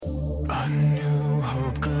A new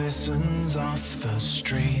hope glistens off the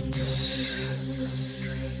streets.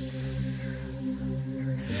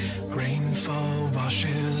 Rainfall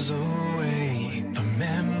washes away the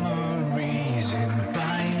memories in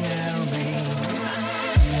binary.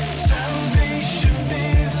 Salvation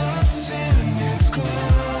is us in its glow.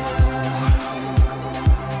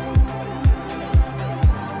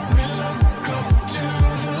 We look up to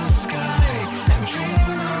the sky and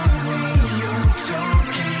dream of Rio,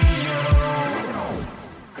 Tokyo.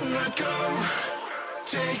 Let go,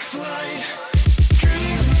 take flight.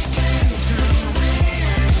 Dreams begin to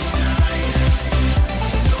reignite.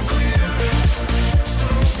 So clear, so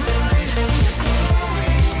bright,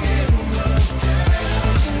 glowing in the dead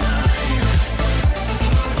of night.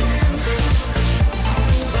 Plug in,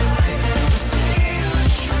 online, feel a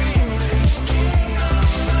stream linking our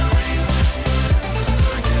minds. The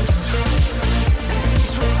circuits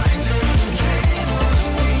entwined, dream of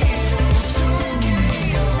Rio,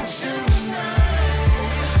 Tokyo tonight.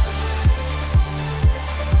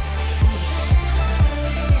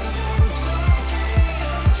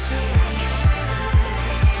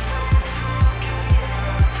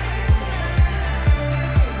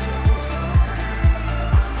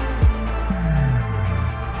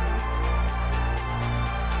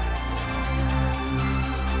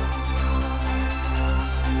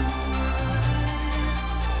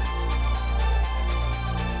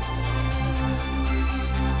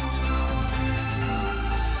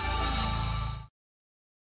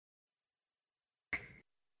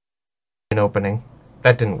 An opening.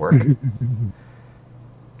 That didn't work.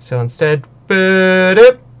 So instead,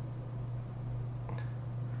 boop.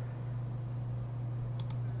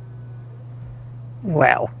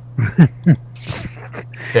 Well,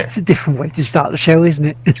 There. it's a different way to start the show, isn't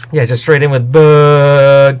it? Yeah, just straight in with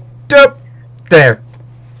boop. There.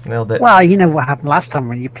 Nailed it. Well, you know what happened last time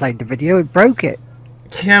when you played the video? It broke it.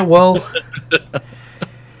 Yeah, well,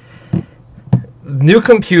 new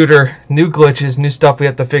computer, new glitches, new stuff we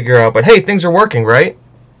have to figure out. But hey, things are working, right?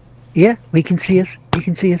 Yeah, we can see us. You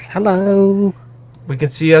can see us. Hello. We can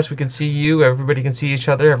see us, we can see you, everybody can see each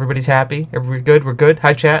other, everybody's happy, everybody good, we're good.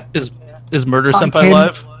 Hi, chat. Is Murder Hi, Senpai Kim.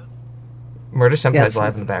 live? Murder Senpai's Yes.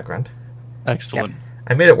 live in the background. Excellent.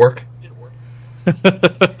 I made it work.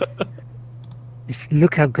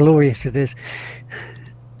 Look how glorious it is.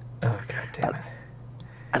 Oh, god damn it.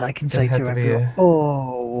 And I can Does say have to to be everyone, a-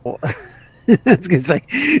 oh. I was going to say,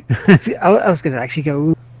 I was going to actually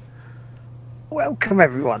go, welcome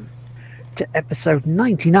everyone to episode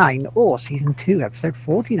 99 or season 2, episode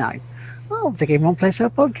 49 of the Game On Play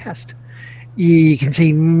Self podcast. You can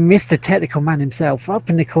see Mr. Technical Man himself up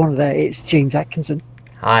in the corner there. It's James Atkinson.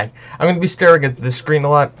 Hi. I'm going to be staring at the screen a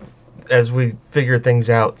lot as we figure things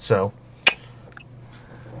out, so.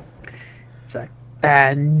 So,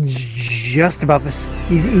 and just above us,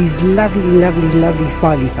 his lovely, lovely, lovely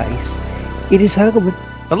smiley face. It is Hergelman.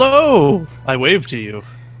 Hello! I waved to you.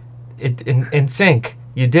 In sync.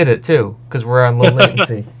 You did it too, because we're on low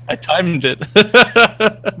latency. I timed it.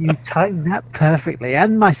 You timed that perfectly.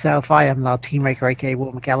 And myself, I am our team maker, aka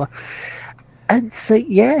Will McKellar. And so,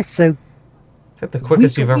 yeah, so Is that the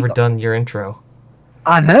quickest We- you've we ever got- done your intro?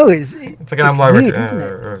 I know it's It's like I'm weird, like, isn't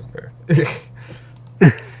it?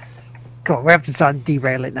 God, we have to start and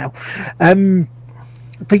derail it now.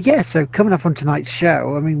 But yeah, so coming up on tonight's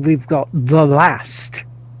show, I mean, we've got the last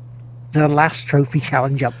trophy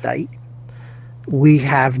challenge update. We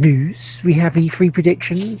have news. We have E3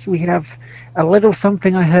 predictions. We have a little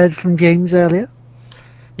something I heard from James earlier.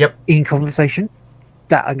 Yep. In conversation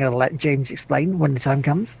that I'm going to let James explain when the time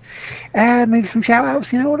comes. Maybe some shout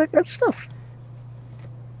outs, all that good stuff.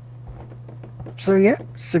 So yeah,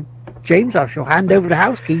 so James, I shall hand over the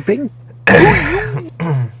housekeeping.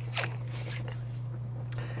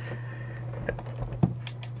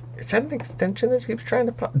 Is that an extension that keeps trying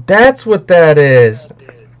to pop? That's what that is!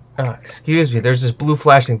 Oh, excuse me, there's this blue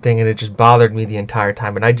flashing thing and it just bothered me the entire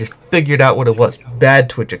time and I just figured out what it was. Bad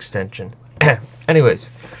Twitch extension. Anyways.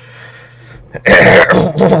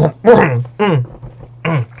 I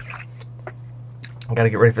gotta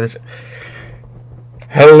get ready for this.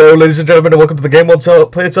 Hello, ladies and gentlemen, and welcome to the Game Won't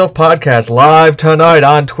Play Itself podcast, live tonight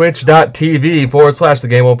on twitch.tv/The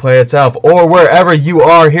Game Won't Play Itself, or wherever you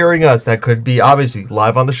are hearing us. That could be, obviously,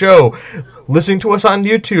 live on the show, listening to us on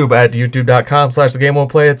YouTube at youtube.com/The Game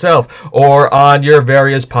Won't Play Itself, or on your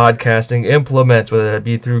various podcasting implements, whether that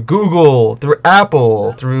be through Google, through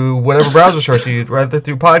Apple, through whatever browser source you use, rather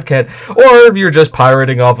through Podcat, or if you're just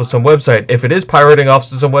pirating off of some website. If it is pirating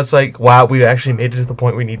off of some website, wow, we actually made it to the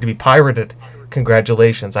point we need to be pirated.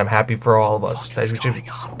 Congratulations, I'm happy for all of us. We should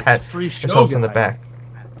pat free show, ourselves in the guy. back.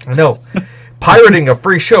 I know. pirating a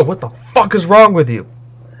free show. What the fuck is wrong with you?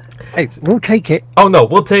 Hey, we'll take it. Oh no,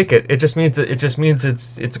 we'll take it. It just means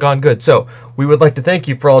it's gone good. So we would like to thank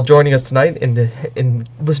you for all joining us tonight in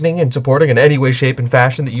listening and supporting in any way, shape, and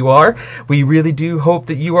fashion that you are. We really do hope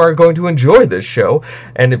that you are going to enjoy this show,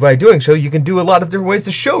 and by doing so, you can do a lot of different ways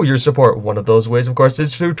to show your support. One of those ways, of course,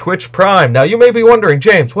 is through Twitch Prime. Now you may be wondering,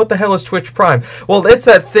 James, what the hell is Twitch Prime? Well, it's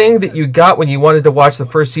that thing that you got when you wanted to watch the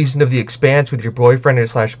first season of The Expanse with your boyfriend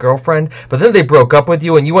or / girlfriend, but then they broke up with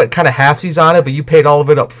you and you went kind of halfsies on it, but you paid all of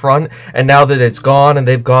it up front. And now that it's gone and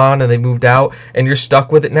they've gone and they moved out and you're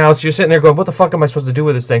stuck with it now, so you're sitting there going, what the fuck am I supposed to do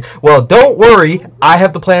with this thing? Well, don't worry, I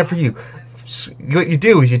have the plan for you. What you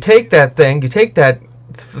do is you take that thing, you take that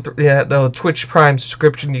the Twitch Prime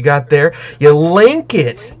subscription you got there, you link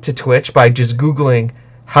it to Twitch by just Googling,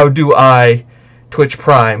 how do I Twitch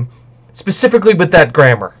Prime, specifically with that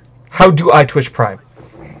grammar, how do I Twitch Prime.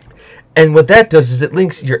 And what that does is it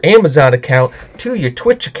links your Amazon account to your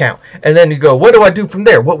Twitch account. And then you go, what do I do from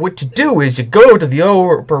there? What you do is you go to the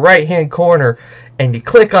upper right-hand corner and you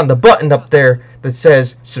click on the button up there that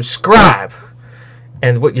says subscribe.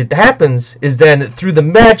 And what happens is then through the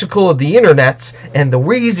magical of the internets and the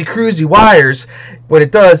wheezy cruisy wires, what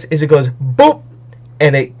it does is it goes boop,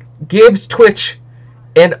 and it gives Twitch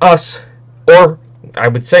and us, or I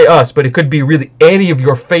would say us, but it could be really any of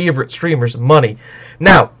your favorite streamers, money.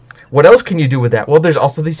 Now, what else can you do with that? Well, there's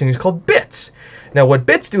also these things called bits. Now, what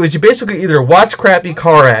bits do is you basically either watch crappy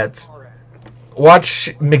car ads, watch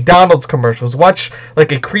McDonald's commercials, watch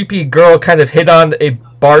like a creepy girl kind of hit on a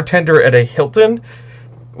bartender at a Hilton,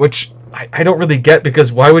 which I don't really get,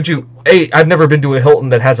 because why would you... A, I've never been to a Hilton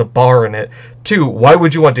that has a bar in it. 2, why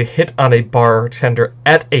would you want to hit on a bartender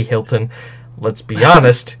at a Hilton? Let's be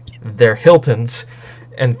honest, they're Hiltons.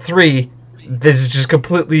 And 3, this is just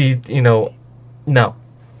completely, no.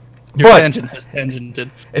 Your tangent has tangented.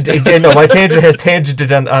 No, my tangent has tangented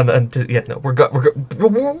on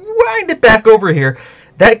we'll wind it back over here.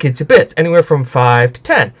 That gets you bits, anywhere from 5 to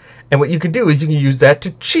 10. And what you can do is you can use that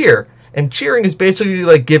to cheer. And cheering is basically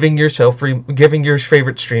like giving your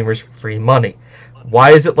favorite streamers free money.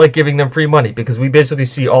 Why is it like giving them free money? Because we basically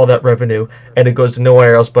see all that revenue, and it goes to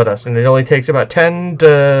nowhere else but us. And it only takes about 10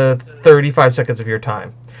 to 35 seconds of your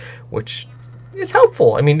time, which... it's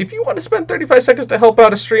helpful. I mean, if you want to spend 35 seconds to help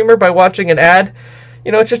out a streamer by watching an ad,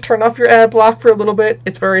 just turn off your ad block for a little bit.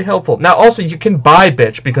 It's very helpful. Now, also, you can buy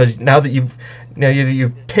Bitch, because now that you've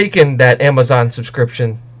taken that Amazon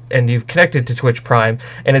subscription and you've connected to Twitch Prime,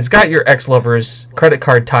 and it's got your ex-lover's credit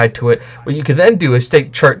card tied to it, what you can then do is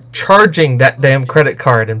charging that damn credit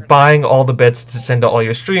card and buying all the bits to send to all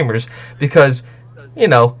your streamers, because,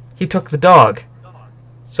 he took the dog.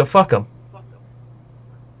 So fuck him.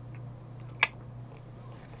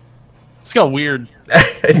 It's got weird. I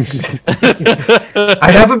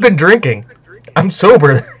haven't been drinking. I'm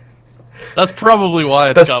sober. That's probably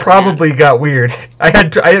why got weird. I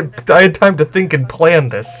had time to think and plan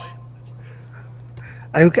this.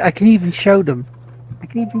 I can even show them. I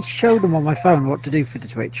can even show them on my phone what to do for the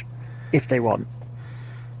Twitch, if they want.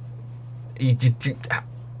 Am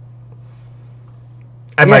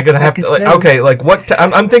I gonna have to? Okay, like what?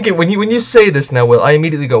 I'm thinking when you say this now, Will, I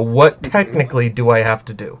immediately go, what technically do I have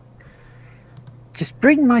to do? Just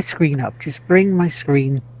bring my screen up. Just bring my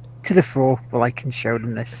screen to the floor while I can show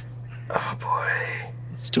them this. Oh boy,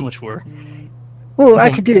 It's too much work. Well,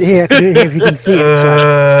 I can do it here. I can do it here if you can see it.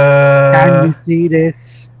 Can you see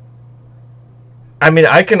this? I mean,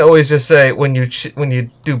 I can always just say when you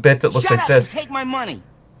do bit that looks Shut like up this. and take my money.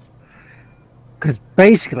 Because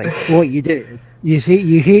basically, what you do is you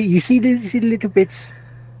see the little bits.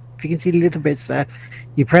 If you can see the little bits there,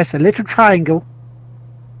 you press a little triangle.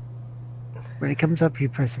 When it comes up, you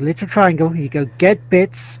press a little triangle. You go get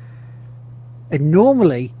bits, and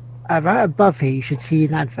normally, right above here, you should see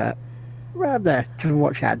an advert right there to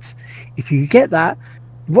watch ads. If you get that,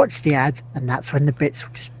 watch the ads, and that's when the bits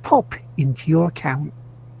will just pop into your account.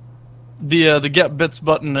 The get bits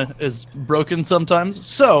button is broken sometimes.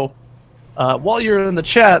 So while you're in the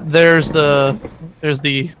chat, there's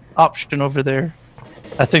the option over there.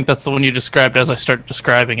 I think that's the one you described as I start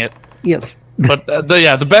describing it. Yes. But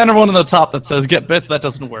the banner one on the top that says get bits, that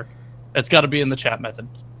doesn't work. It's got to be in the chat method.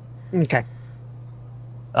 Okay.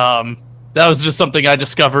 That was just something I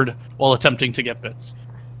discovered while attempting to get bits.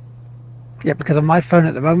 Yeah, because on my phone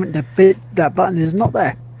at the moment, that button is not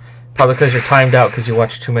there. Probably because you're timed out because you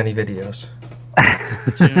watch too many videos.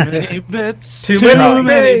 Too many bits. Too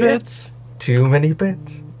many bits. Too many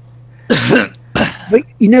bits. But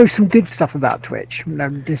some good stuff about Twitch.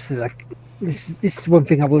 This is one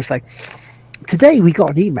thing I will say. Today we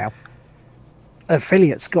got an email.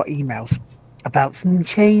 Affiliates got emails about some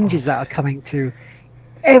changes that are coming to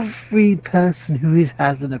every person who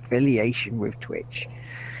has an affiliation with Twitch.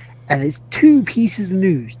 And it's two pieces of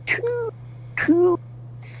news. Two.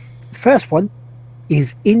 First one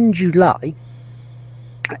is in July,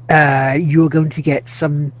 you're going to get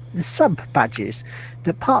the sub badges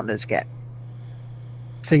that partners get.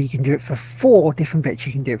 So you can do it for 4 different bits.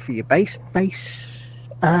 You can do it for your base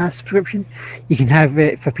subscription. You can have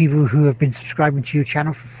it for people who have been subscribing to your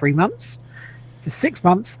channel for 3 months, for 6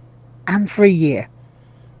 months, and for a year.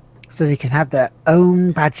 So they can have their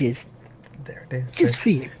own badges There it is. just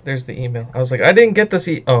for you. There's the email. I was like, I didn't get this.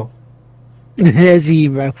 Oh, There's the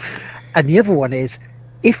email. And the other one is,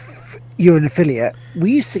 if you're an affiliate,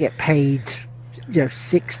 we used to get paid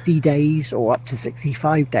 60 days or up to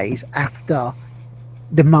 65 days after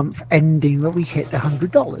the month ending where we hit the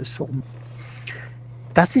 $100.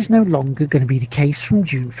 That is no longer going to be the case from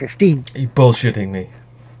June 15. are you bullshitting me?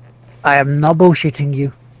 I am not bullshitting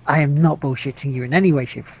you. I am not bullshitting you in any way,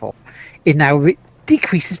 shape, or form. It now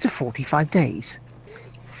decreases to 45 days.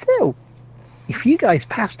 So, if you guys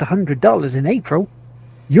passed $100 in April,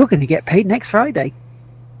 you're going to get paid next Friday.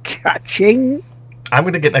 Catching. I'm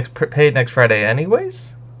going to get paid next Friday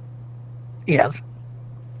anyways. Yes.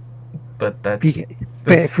 But that's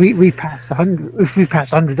But if we pass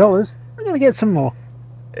 $100, we're going to get some more.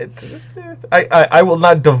 I will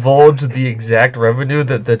not divulge the exact revenue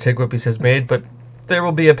that the Tig Whippies has made, but there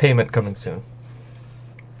will be a payment coming soon.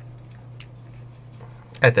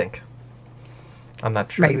 I think. I'm not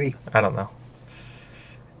sure. Maybe. I don't know.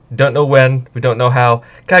 Don't know when. We don't know how.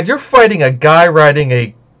 God, you're fighting a guy riding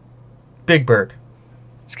a big bird.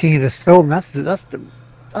 It's King of the Storm. That's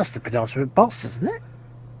the penultimate boss, isn't it?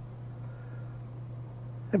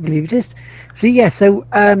 I believe it is. So yeah. So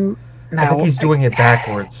I now think he's doing it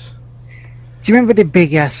backwards. Do you remember the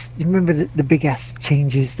big ass? Do you remember the big ass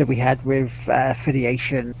changes that we had with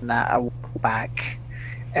affiliation a while back,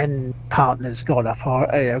 and partners got up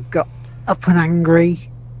and angry,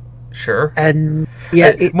 Sure. and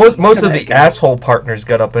yeah, most it's of gonna the go. asshole partners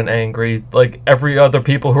got up and angry. Like every other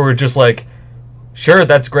people who were just like, sure,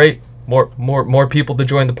 that's great. More people to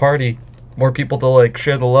join the party. More people to like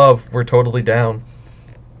share the love. We're totally down.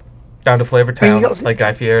 Down to Flavor I mean, Town, you got- like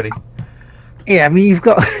Guy Fieri. Yeah, I mean you've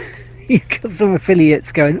got some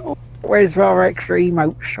affiliates going, oh, where's our extra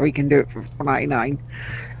emotes so we can do it for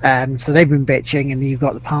 $4.99. So they've been bitching, and you've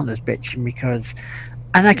got the partners bitching because,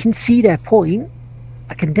 and I can see their point.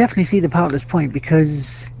 I can definitely see the partners' point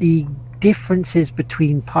because the differences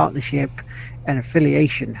between partnership and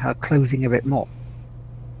affiliation are closing a bit more.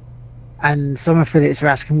 And some affiliates are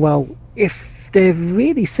asking, well, if they're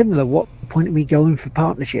really similar, what point are we going for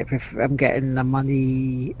partnership if I'm getting the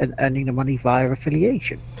money and earning the money via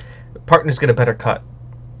affiliation? Partners get a better cut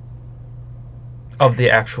of the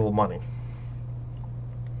actual money.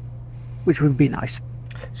 Which would be nice.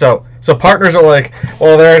 So partners are like,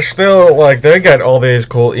 well, they're still like they get all these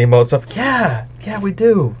cool emote stuff. Yeah, we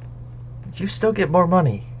do. You still get more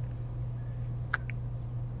money.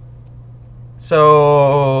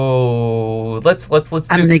 So let's do.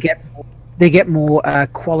 And they get more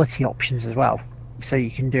quality options as well. So you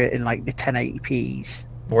can do it in like the 1080p's.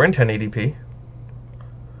 We're in 1080p.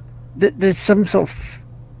 There's some sort of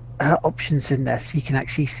options in there so you can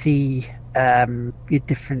actually see your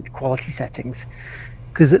different quality settings.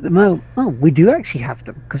 Because at the moment, we do actually have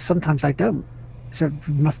them. Because sometimes I don't. So it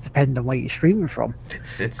must depend on where you're streaming from.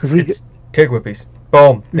 It's 'Cause we Tig Whippies.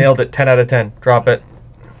 Boom, nailed it. 10 out of 10. Drop it.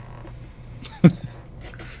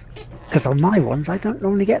 Because on my ones, I don't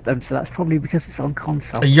normally get them. So that's probably because it's on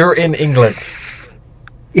console. You're in England.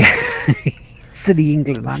 Yeah. Silly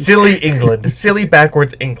England, man. Silly England. Silly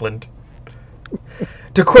backwards England.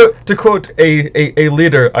 To quote a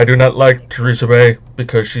leader, I do not like Theresa May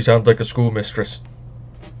because she sounds like a schoolmistress.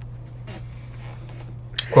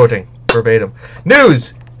 Quoting verbatim.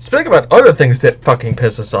 News! Speaking about other things that fucking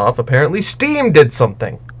piss us off, apparently Steam did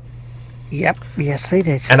something. Yep. Yes, they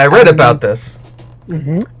did. And I read about this.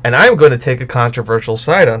 Mm-hmm. And I'm going to take a controversial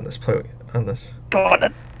side on this.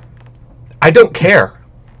 God, I don't care.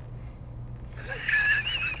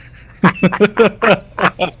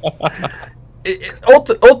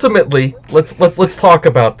 Ultimately, let's talk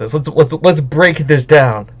about this. Let's break this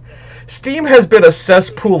down. Steam has been a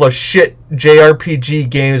cesspool of shit JRPG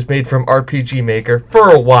games made from RPG Maker for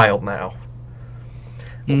a while now.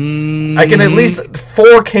 I can at least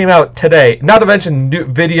 4 came out today. Not to mention new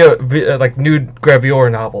new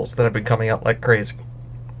Gravure novels that have been coming out like crazy.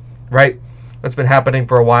 Right? That's been happening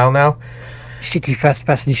for a while now. shitty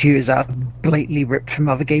first-person shooters that are blatantly ripped from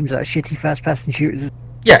other games that are shitty first-person shooters.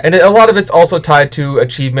 Yeah, and a lot of it's also tied to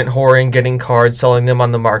achievement whoring, getting cards, selling them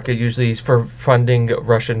on the market, usually for funding the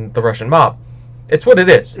Russian mob. It's what it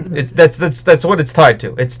is. That's what it's tied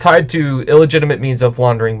to. It's tied to illegitimate means of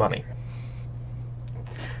laundering money.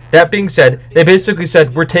 That being said, they basically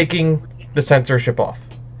said we're taking the censorship off.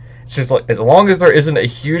 It's just like as long as there isn't a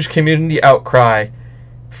huge community outcry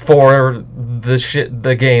for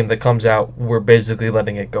the game that comes out, we're basically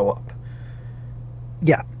letting it go up.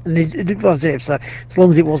 Yeah, and it was it. So as long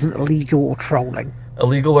as it wasn't illegal or trolling.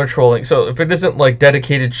 Illegal or trolling. So if it isn't like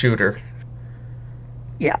dedicated shooter,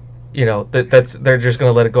 Yeah. you know, they're just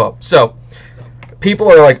gonna let it go up. So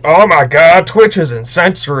people are like, oh my god, Twitch isn't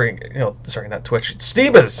censoring. You know, sorry, not Twitch.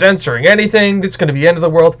 Steam is censoring anything. It's gonna be the end of the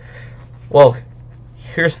world. Well,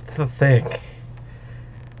 here's the thing.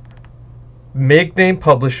 Big name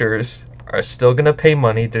publishers are still gonna pay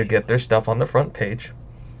money to get their stuff on the front page.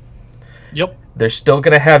 Yep. They're still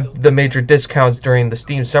going to have the major discounts during the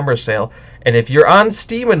Steam Summer Sale. And if you're on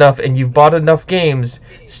Steam enough and you've bought enough games,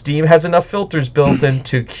 Steam has enough filters built in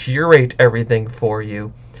to curate everything for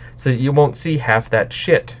you so that you won't see half that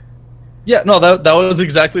shit. Yeah, no, that was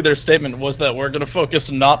exactly their statement, was that we're going to focus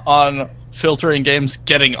not on filtering games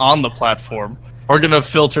getting on the platform. We're going to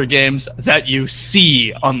filter games that you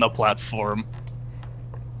see on the platform.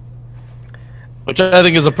 Which I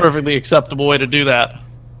think is a perfectly acceptable way to do that.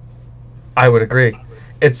 I would agree.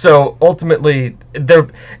 And so ultimately,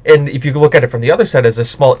 and if you look at it from the other side, as a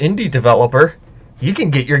small indie developer, you can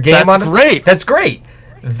get your game on. That's great. That's great.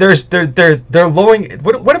 They're lowering.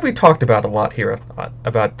 What have we talked about a lot here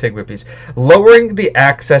about TigWhippies? Lowering the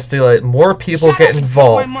access to let more people get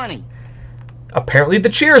involved. Apparently, the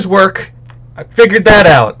cheers work. I figured that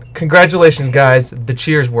out. Congratulations, guys. The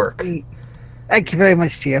cheers work. Thank you very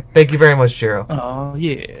much, Gio. Thank you very much, Jiro. Oh,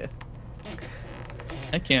 yeah.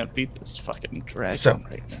 I can't beat this fucking dragon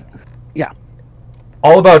right now. Yeah.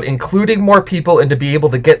 All about including more people and to be able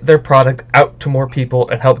to get their product out to more people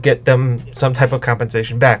and help get them some type of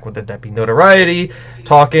compensation back, whether that be notoriety,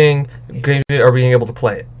 talking, or being able to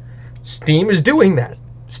play it. Steam is doing that.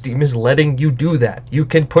 Steam is letting you do that. You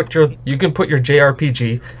can put your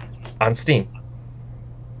JRPG on Steam,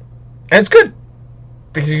 and it's good.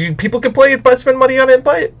 People can play it, but spend money on it, and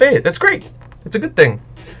buy it. That's great. It's a good thing.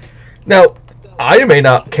 Now, I may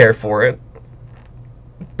not care for it,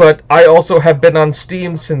 but I also have been on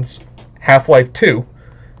Steam since Half-Life 2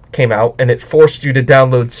 came out, and it forced you to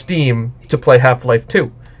download Steam to play Half-Life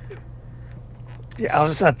 2. Yeah,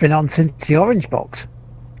 I've been on since the Orange Box.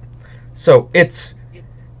 So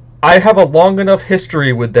I have a long enough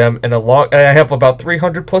history with them, and I have about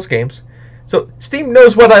 300 plus games. So Steam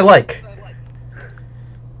knows what I like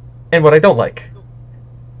and what I don't like.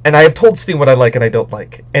 And I have told Steam what I like and I don't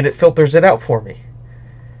like, and it filters it out for me.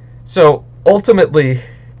 So ultimately,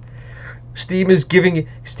 Steam is giving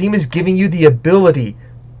you the ability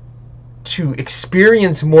to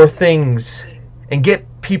experience more things and get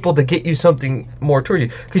people to get you something more toward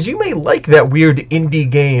you. Because you may like that weird indie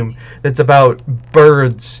game that's about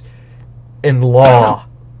birds and law.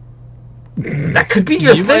 That could be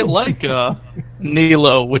your You thing. might like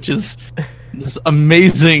Nilo, which is this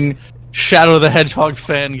amazing Shadow the Hedgehog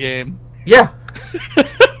fan game. Yeah.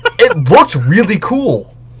 It looked really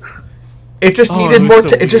cool. It just Oh, needed it more.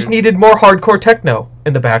 was so It just weird. needed more hardcore techno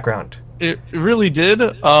in the background. It really did.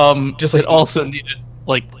 Just like- it also needed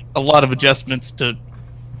like a lot of adjustments to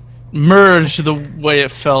merge the way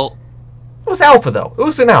it felt. It was alpha though. It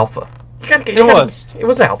was an alpha. It was. It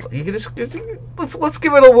was alpha. You can let's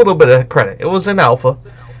give it a little bit of credit. It was an alpha.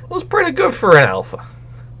 It was pretty good for an alpha.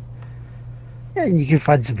 Yeah, and you can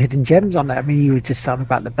find some hidden gems on there. I mean, you were just talking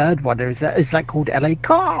about the bird one. Is that called LA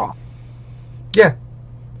Car? Yeah.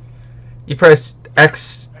 You press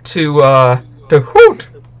X to hoot.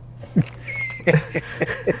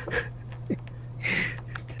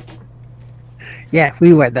 Yeah,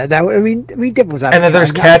 we went there. I mean, Devil's And then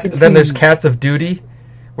there's Cats of Duty,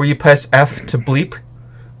 where you press F to bleep.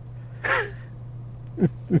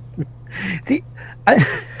 See,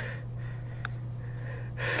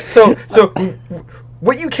 So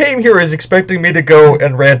what you came here is expecting me to go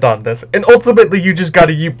and rant on this, and ultimately you just got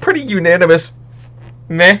a pretty unanimous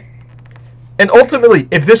meh. And ultimately,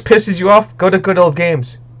 if this pisses you off, go to Good Old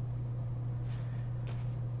Games,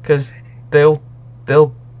 because you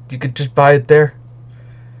could just buy it there,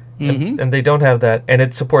 and they don't have that, and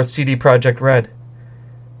it supports CD Projekt Red.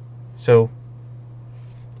 So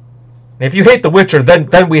if you hate The Witcher,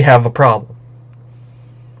 then we have a problem.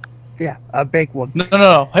 yeah, a big one.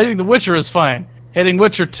 No. Hating The Witcher is fine. Hating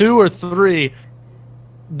Witcher 2 or 3,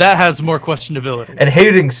 that has more questionability. And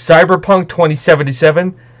hating Cyberpunk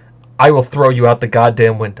 2077, I will throw you out the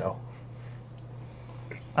goddamn window.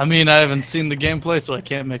 I mean, I haven't seen the gameplay, so I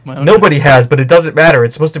can't make my own. Nobody has, but it doesn't matter.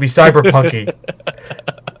 It's supposed to be cyberpunky.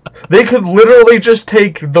 They could literally just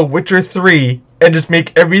take The Witcher 3 and just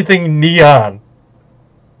make everything neon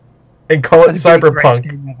and call it That'd be the greatest cyberpunk.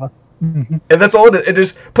 game ever. And that's all it is. And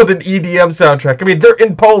just put an EDM soundtrack. I mean, they're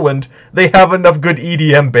in Poland. They have enough good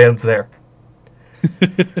EDM bands there.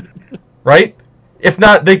 Right? If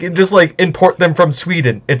not, they can just, like, import them from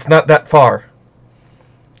Sweden. It's not that far.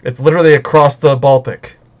 It's literally across the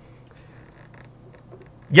Baltic.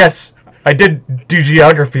 Yes, I did do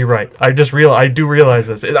geography right. I do realize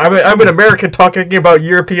this. I'm an American talking about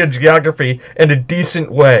European geography in a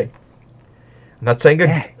decent way. I'm not saying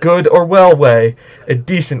a good or well way, a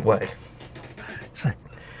decent way. It's like,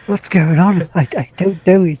 what's going on? I don't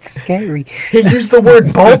know. It's scary. He used the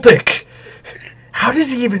word Baltic. How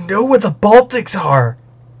does he even know where the Baltics are?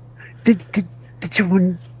 Did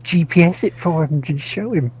someone GPS it for him to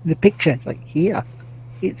show him the picture? It's like, here.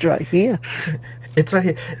 It's right here. It's right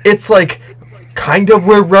here. It's like kind of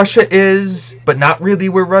where Russia is, but not really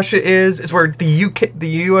where Russia is. It's where the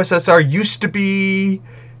USSR used to be.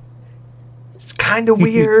 It's kind of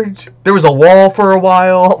weird. There was a wall for a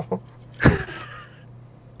while.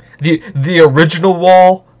 The original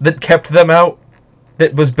wall that kept them out,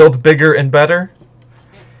 that was built bigger and better.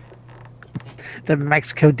 That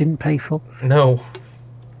Mexico didn't pay for. No,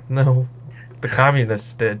 the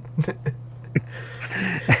communists did.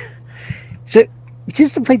 So,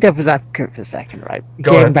 just to play devil's advocate for a second, right?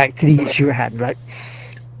 Go Getting ahead. back to the issue at hand, right?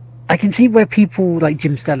 I can see where people like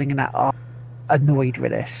Jim Sterling and that are annoyed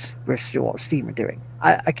with this, with what Steam are doing.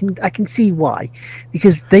 I can see why,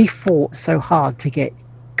 because they fought so hard to get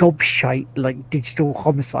gobshite like Digital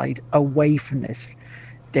Homicide away from this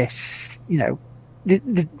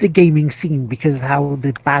the gaming scene because of how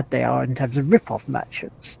bad they are in terms of rip-off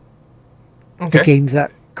merchants. The Okay. games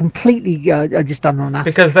that completely are just done on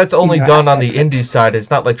Because that's only you know, done on the asset indie flips. side.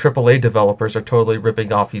 It's not like AAA developers are totally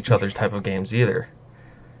ripping off each other's type of games either.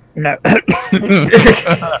 No. That's an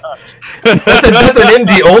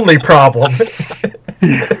indie only problem.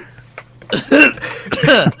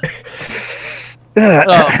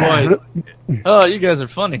 Oh boy. Oh, you guys are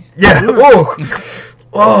funny. Yeah.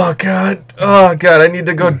 Oh god. Oh god. I need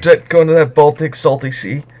to go into that Baltic salty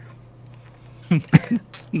sea.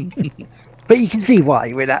 But you can see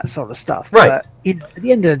why with that sort of stuff. Right. But at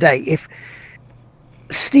the end of the day, if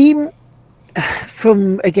Steam,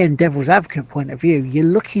 from again devil's advocate point of view, you're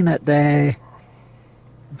looking at they're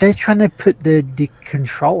trying to put the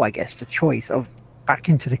control, I guess, the choice of back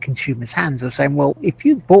into the consumer's hands of saying, well, if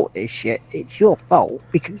you bought this shit, it's your fault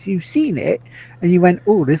because you've seen it and you went,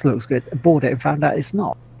 oh, this looks good, and bought it and found out it's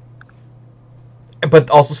not. But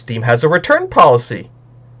also Steam has a return policy.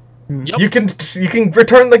 Yep. You can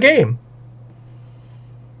return the game.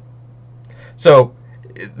 So,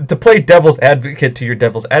 to play devil's advocate to your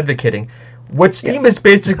devil's advocating, what Steam Yes. is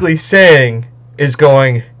basically saying is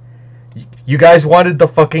going, you guys wanted the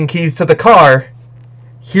fucking keys to the car.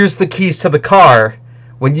 Here's the keys to the car.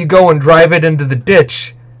 When you go and drive it into the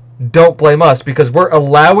ditch, don't blame us because we're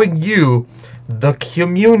allowing you, the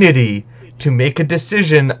community, to make a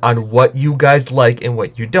decision on what you guys like and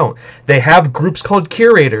what you don't. They have groups called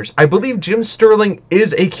curators. I believe Jim Sterling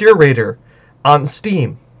is a curator on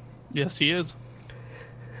Steam. Yes, he is.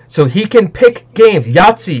 So he can pick games.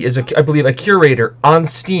 Yahtzee is, I believe, a curator on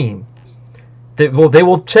Steam. They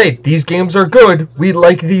will say, these games are good, we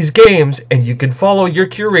like these games, and you can follow your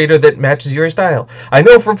curator that matches your style. I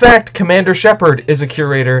know for a fact Commander Shepard is a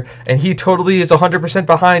curator, and he totally is 100%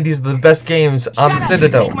 behind these are the best games on the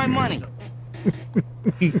Citadel. Take my money.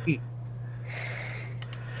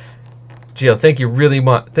 Gio,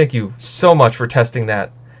 thank you so much for testing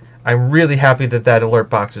that. I'm really happy that alert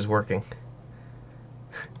box is working.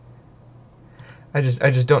 I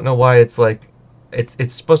just don't know why it's like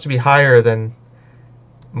it's supposed to be higher than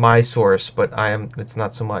my source, but it's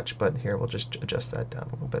not so much. But here we'll just adjust that down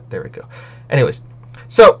a little bit. There we go. Anyways,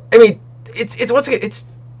 so I mean it's once again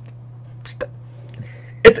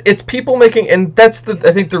it's people making, and that's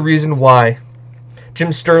I think the reason why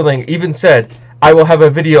Jim Sterling even said, I will have a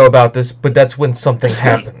video about this, but that's when something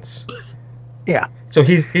happens. Yeah. So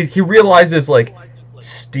he realizes, like,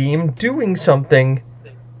 Steam doing something,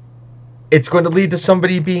 it's going to lead to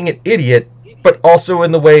somebody being an idiot, but also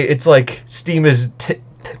in the way it's like Steam is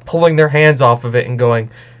pulling their hands off of it and going,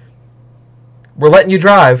 we're letting you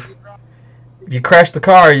drive. If you crash the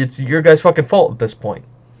car, it's your guys' fucking fault at this point.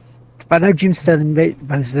 But I know Jim Sterling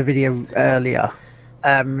posted a video earlier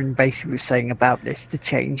and basically was saying about this to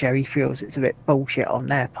change how he feels it's a bit bullshit on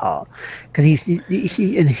their part. Because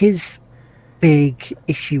he in his big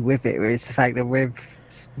issue with it is the fact that with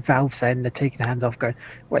Valve saying they're taking their hands off, going,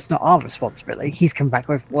 well, it's not our responsibility. He's come back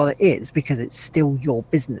with, well, it is, because it's still your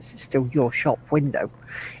business. It's still your shop window.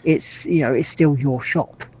 It's, you know, it's still your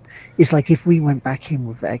shop. It's like if we went back in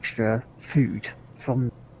with extra food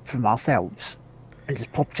from ourselves and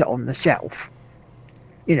just popped it on the shelf,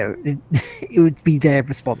 you know, it would be their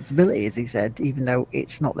responsibility, as he said, even though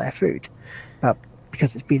it's not their food, but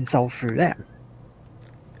because it's being sold through them.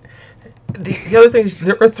 The other thing is,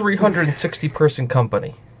 they're a 360-person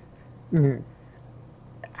company. Mm.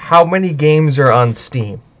 How many games are on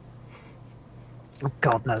Steam?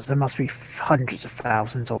 God knows, there must be hundreds of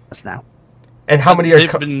thousands almost now. And how many are...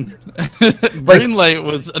 They've been... Greenlight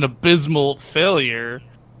was an abysmal failure.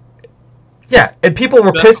 Yeah, and people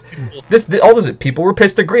were pissed. People were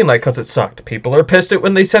pissed at Greenlight because it sucked. People are pissed at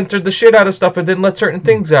when they censored the shit out of stuff and didn't let certain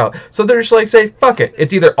things out. So they're just like, say, fuck it.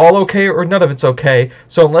 It's either all okay or none of it's okay.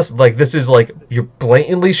 So unless, like, this is, like, you're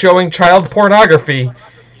blatantly showing child pornography,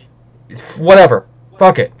 whatever.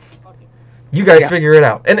 Fuck it. You guys figure it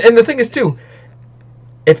out. And the thing is, too,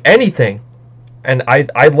 if anything, and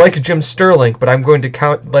I like Jim Sterling, but I'm going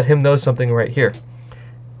to let him know something right here.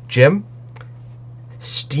 Jim,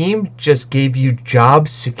 Steam just gave you job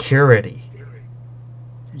security.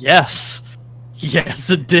 Yes. Yes,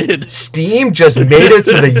 it did. Steam just made it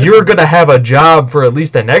so that you're going to have a job for at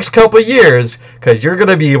least the next couple of years, because you're going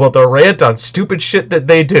to be able to rant on stupid shit that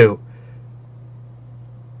they do.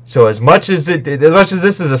 So as much as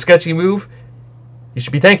this is a sketchy move, you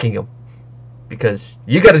should be thanking them, because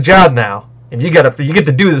you got a job now, and you get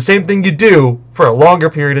to do the same thing you do for a longer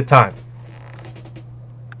period of time.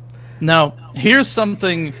 Now, here's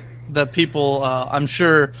something that people, I'm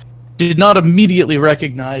sure, did not immediately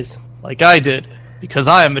recognize, like I did, because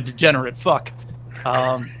I am a degenerate fuck.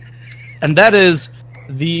 And that is,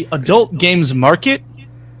 the adult games market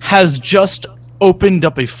has just opened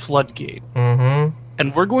up a floodgate. Mm-hmm.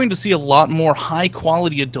 And we're going to see a lot more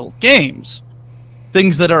high-quality adult games.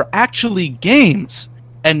 Things that are actually games,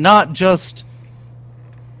 and not just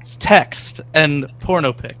text and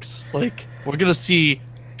porno pics. Like, we're going to see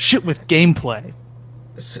shit with gameplay.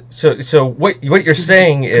 So what you're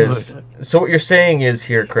saying is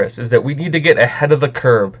here, Chris, is that we need to get ahead of the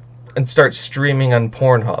curve and start streaming on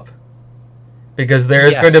Pornhub, because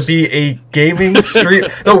there's going to be a gaming stream.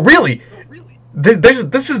 No, really,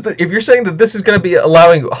 this is if you're saying that this is going to be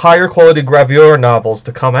allowing higher quality gravure novels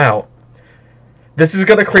to come out, this is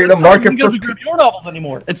going to create a market for gravure novels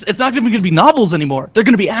anymore. It's not even going to be novels anymore. They're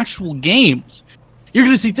going to be actual games. You're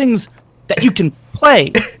going to see things that you can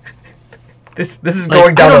play. This is Like,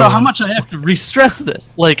 going down. I don't know how much I have to re-stress this.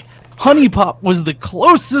 Like, Honey Pop was the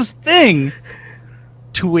closest thing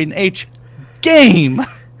to an H game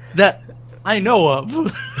that I know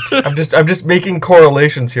of. I'm just making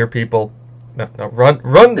correlations here, people. No,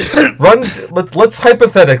 run. Let's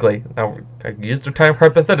hypothetically. Now, I use the term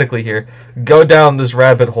hypothetically here. Go down this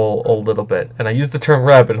rabbit hole a little bit, and I use the term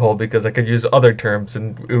rabbit hole because I could use other terms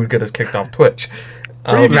and it would get us kicked off Twitch.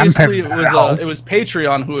 Previously, it was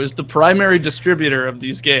Patreon who is the primary distributor of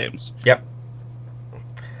these games. Yep.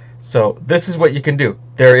 So this is what you can do.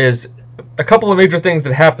 There is a couple of major things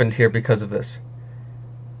that happened here because of this.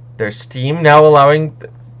 There's Steam now allowing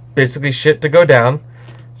basically shit to go down.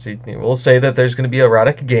 So we'll say that there's going to be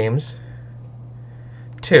erotic games.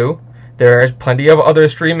 2, there are plenty of other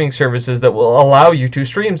streaming services that will allow you to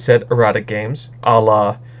stream said erotic games, a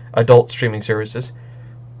la adult streaming services.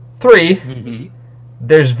 3,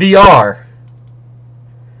 there's VR.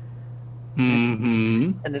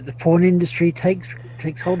 Mm-hmm. And if the porn industry takes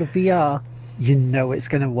hold of VR, you know it's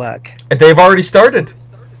going to work. And they've already started.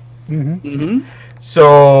 Mm-hmm.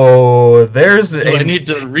 So there's Do I need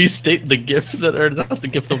to restate the GIF the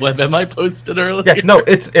WebM I posted earlier? Yeah, no,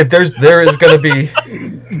 there is going to be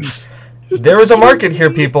there is a market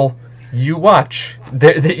here, people. You watch.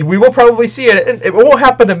 We will probably see it, and it won't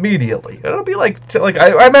happen immediately. It'll be like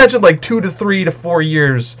I imagine like 2 to 3 to 4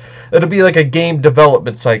 years. It'll be like a game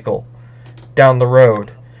development cycle down the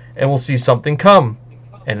road, and we'll see something come,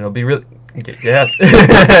 and it'll be really yes.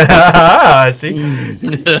 See,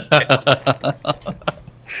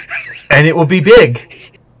 and it will be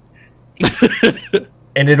big,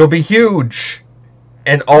 and it'll be huge,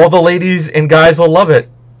 and all the ladies and guys will love it.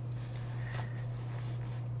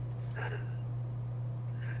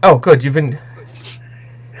 Oh, good. You've been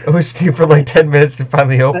Steve for like 10 minutes to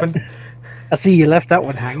finally open. I see you left that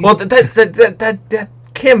one hanging. Well, that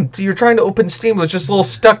Kim, so you're trying to open Steam. It's just a little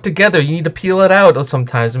stuck together. You need to peel it out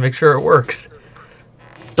sometimes and make sure it works.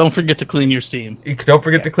 Don't forget to clean your Steam. Don't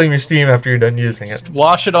forget to clean your Steam after you're done using it. Just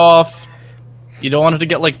wash it off. You don't want it to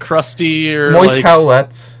get like crusty or Moist like...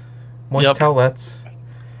 towelettes. Moist Yep. towelettes.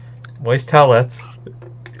 Moist towelettes.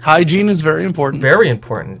 Hygiene is very important. Very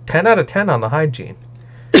important. 10 out of 10 on the hygiene.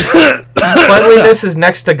 Cleanliness is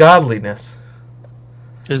next to godliness.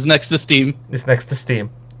 Is next to Steam. It's next to Steam.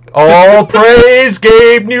 All praise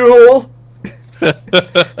Gabe Newell.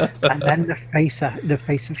 And then the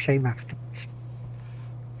face of shame afterwards.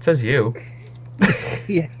 It says you.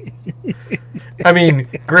 Yeah. I mean,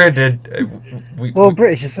 granted, Well,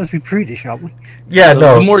 British is supposed to be prudish, aren't we? yeah,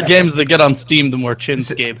 no. The more games that get on Steam, the more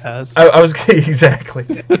chins Gabe has. I was exactly.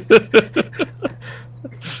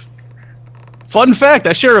 Fun fact,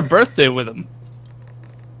 I share a birthday with him.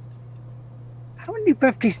 How many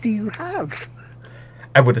birthdays do you have?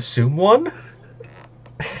 I would assume one.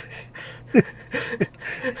 You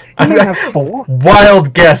have 4?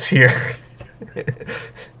 Wild guess here.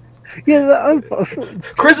 Yeah,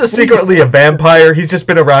 Chris is secretly a vampire. He's just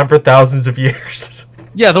been around for thousands of years.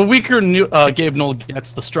 Yeah, the weaker Gabe Knoll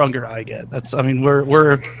gets, the stronger I get. We're It's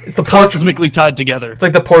the portrait. cosmically tied together. It's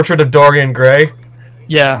like the portrait of Dorian Gray.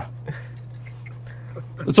 Yeah.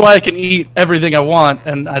 That's why I can eat everything I want,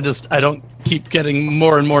 and I don't keep getting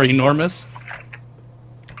more and more enormous.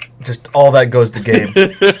 Just all that goes to Gabe.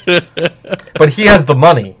 But he has the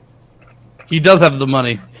money. He does have the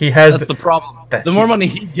money. He has. That's the problem. that The more money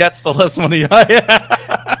he gets, the less money I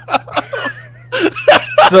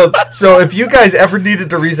have. So if you guys ever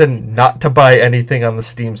needed a reason not to buy anything on the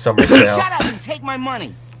Steam Summer Sale, Shut up and take my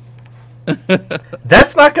money.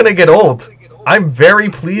 that's not going to get old. I'm very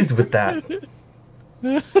pleased with that.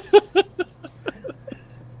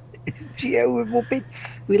 it's Geo with more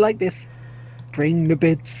bits. We like this. Bring the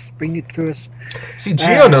bits. Bring it to us. See,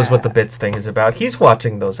 Gio knows what the bits thing is about. He's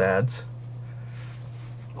watching those ads.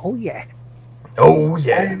 Oh yeah. Oh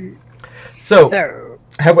yeah. Um, So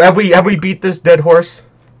have we beat this dead horse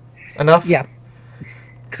enough? yeah.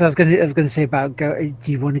 Because I was gonna say about do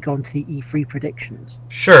you want to go into the E3 predictions?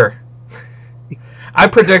 Sure. I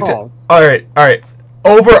predicted. Because- All right.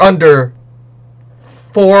 Over under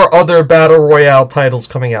 4 other battle royale titles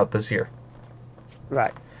coming out this year.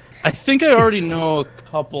 Right. I think I already know a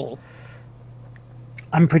couple.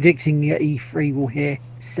 I'm predicting that E3 will hear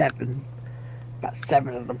 7. About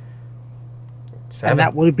 7 of them. 7. And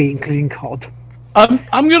that will be including COD. I'm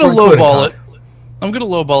gonna We're including lowball COD.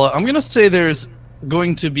 it. I'm gonna say there's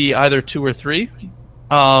going to be either 2 or 3.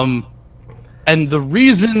 And the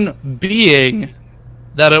reason being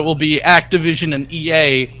that it will be Activision and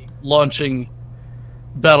EA launching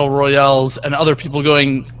battle royales and other people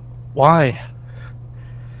going, why?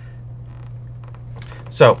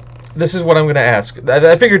 So, this is what I'm going to ask.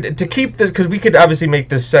 I figured to keep this, because we could obviously make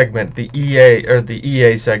this segment, the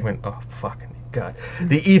EA segment, oh, fucking God,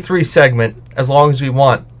 the E3 segment, as long as we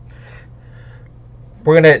want.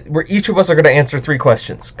 Each of us are going to answer 3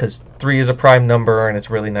 questions, because 3 is a prime number, and it's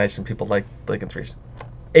really nice, and people like in 3s.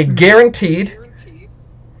 A guaranteed,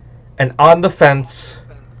 an on the fence,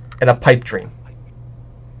 and a pipe dream.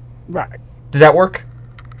 Right. Does that work?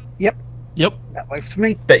 Yep. That works for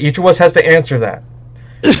me. That each of us has to answer that.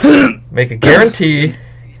 Make a guarantee,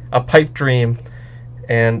 a pipe dream,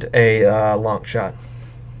 and a long shot.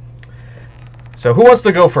 So who wants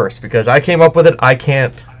to go first? Because I came up with it. I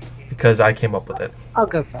can't because I came up with it. I'll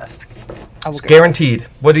go first. It's guaranteed.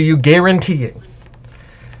 What are you guaranteeing?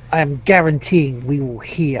 I am guaranteeing we will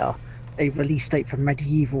hear a release date for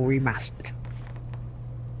Medieval Remastered.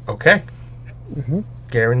 Okay. Mm-hmm.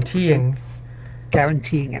 Guaranteeing.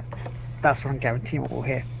 Guaranteeing it. That's what I'm guaranteeing we'll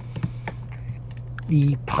hear.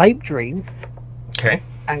 The pipe dream, Okay.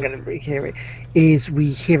 I'm going to hear it, is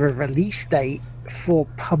we hear a release date for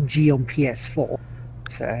PUBG on PS4.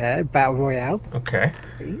 So, Battle Royale. Okay.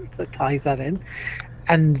 So it ties that in.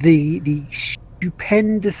 And the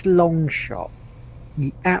stupendous long shot,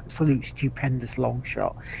 the absolute stupendous long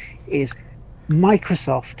shot, is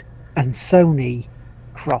Microsoft and Sony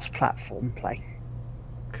cross-platform play.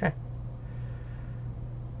 Okay.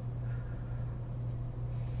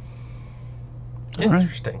 Alright.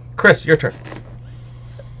 Interesting. Chris, your turn.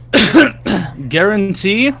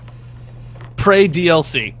 Guarantee Prey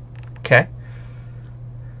DLC. Okay.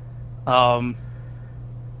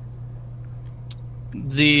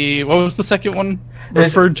 What was the second one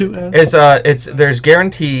There's- referred to as? There's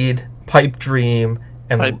guaranteed, pipe dream,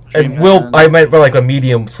 and Pipe dream we'll and- I meant like a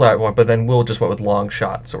medium slot one, but then we'll just went with long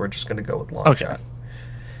shot, so we're just gonna go with long Okay. shot.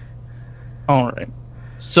 All right.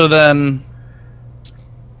 So then,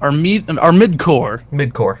 our mid-core.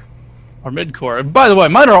 Midcore. Our mid-core. And by the way,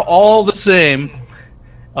 mine are all the same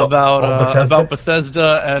So, about all Bethesda? about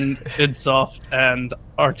Bethesda and idsoft and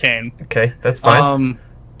Arcane. Okay, that's fine.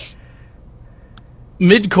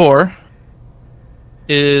 Mid-core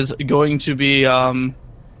is going to be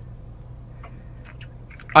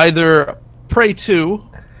either Prey 2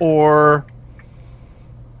 or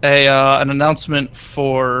an announcement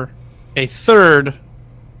for a third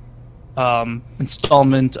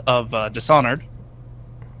installment of Dishonored.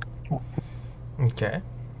 Okay.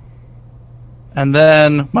 And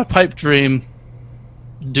then my pipe dream,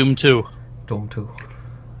 Doom 2. Doom 2.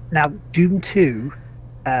 Now, Doom 2,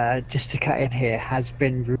 just to cut in here, has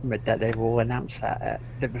been rumored that they will announce that at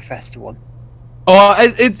the Bethesda one. Oh,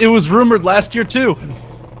 it was rumored last year too.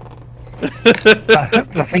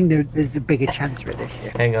 I think there's a bigger chance for it this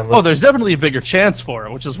year. Hang on. Oh, there's definitely a bigger chance for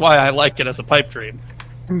it, which is why I like it as a pipe dream.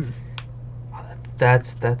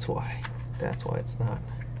 That's why. That's why it's not.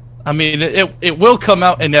 I mean, it will come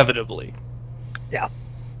out inevitably. Yeah.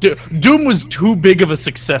 Doom was too big of a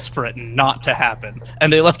success for it not to happen,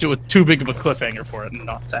 and they left it with too big of a cliffhanger for it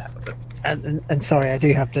not to happen. And sorry, I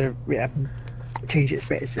do have to change its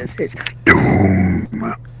bit. It's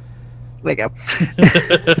Doom. There you go.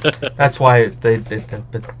 That's why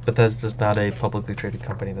Bethesda's not a publicly traded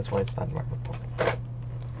company. That's why it's not Marvel.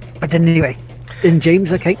 But anyway, in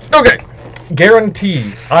James, okay. Okay. Guarantee.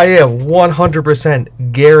 I am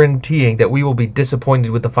 100% guaranteeing that we will be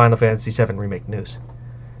disappointed with the Final Fantasy VII Remake news.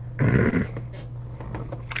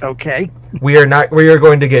 Okay. We are not. We are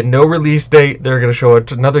going to get no release date. They're going to show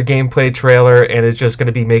another gameplay trailer, and it's just going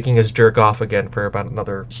to be making us jerk off again for about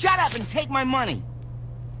another. Shut up and take my money.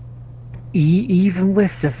 Even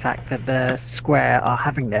with the fact that the Square are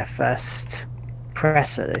having their first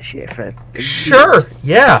presser this year for Sure. years.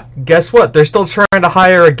 Yeah. Guess what? They're still trying to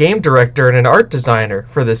hire a game director and an art designer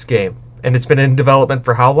for this game, and it's been in development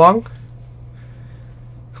for how long?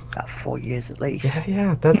 About 4 years at least.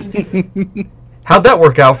 Yeah. That's. How'd that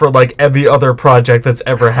work out for like every other project that's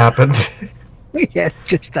ever happened? Yeah,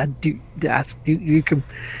 just that ask Duke Nukem.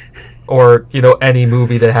 Or, any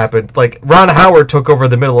movie that happened. Like, Ron Howard took over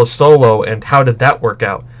the middle of Solo, and how did that work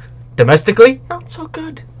out? Domestically? Not so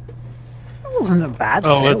good. It wasn't a bad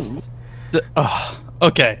Oh, film.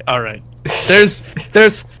 okay, all right. There's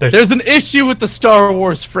an issue with the Star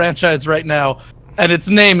Wars franchise right now, and its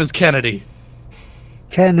name is Kennedy.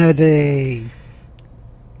 Kennedy.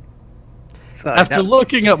 So, After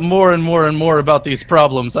looking up more and more and more about these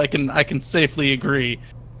problems, I can safely agree.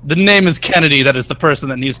 The name is Kennedy. That is the person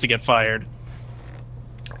that needs to get fired.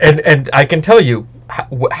 And I can tell you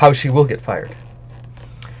how she will get fired.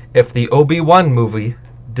 If the Obi-Wan movie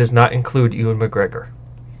does not include Ewan McGregor.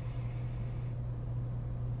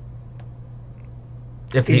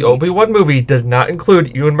 If the Obi-Wan movie does not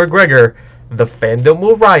include Ewan McGregor, the fandom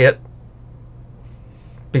will riot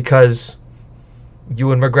because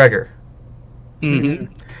Ewan McGregor.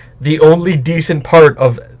 Mm-hmm. The only decent part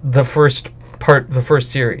of the first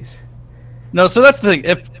series. No, so that's the thing.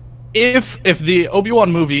 If the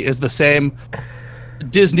Obi-Wan movie is the same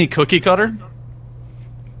Disney cookie cutter,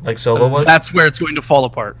 Like Solo was? that's where it's going to fall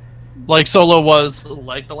apart. Like Solo was,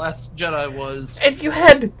 like The Last Jedi was. And you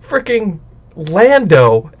had freaking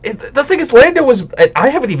Lando. The thing is, Lando was... I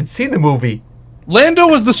haven't even seen the movie. Lando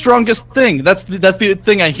was the strongest thing. That's the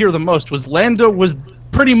thing I hear the most, was Lando was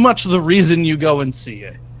pretty much the reason you go and see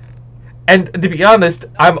it. And to be honest,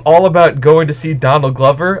 I'm all about going to see Donald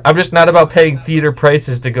Glover. I'm just not about paying theater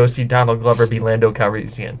prices to go see Donald Glover be Lando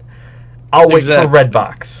Calrissian. I'll wait for Exactly.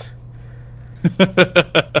 Redbox.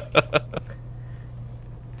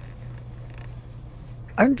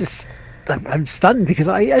 I'm stunned because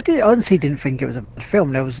I honestly didn't think it was a bad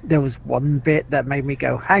film. There was one bit that made me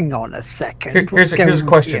go, hang on a second. Here's what's a going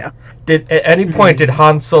question. here? At any point did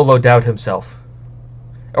Han Solo doubt himself?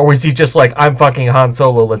 Or was he just like, I'm fucking Han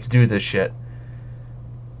Solo, let's do this shit?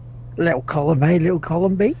 Little column A, little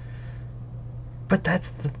column B. But that's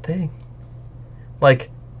the thing. Like,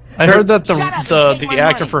 I heard that Shut up and the take my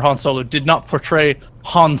actor money. for Han Solo did not portray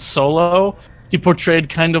Han Solo. He portrayed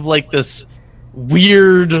kind of like this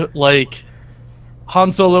weird, like,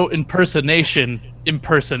 Han Solo impersonation.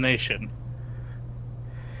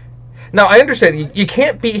 now I understand you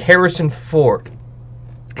can't be Harrison Ford,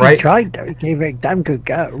 He right? tried though. He gave it a damn good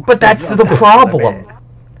go. But that's Well, the that's problem. it.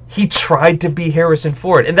 He tried to be Harrison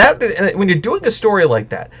Ford, and when you're doing a story like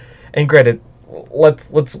that, and granted,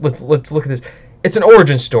 let's look at this. It's an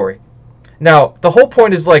origin story. Now, the whole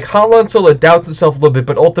point is like Han Solo doubts himself a little bit,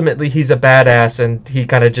 but ultimately he's a badass, and he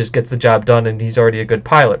kind of just gets the job done, and he's already a good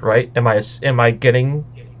pilot, right? Am I getting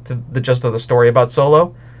to the gist of the story about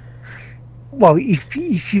Solo? Well, if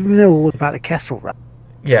you know all about the Kessel Run,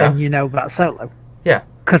 Yeah, then you know about Solo. yeah.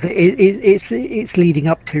 Because it's leading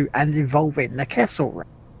up to and involving the Kessel Run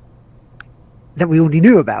that we already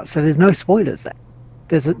knew about. So there's no spoilers there.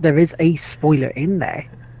 There is a spoiler in there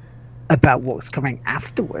about what's coming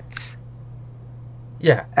afterwards.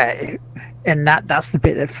 Yeah. And that's the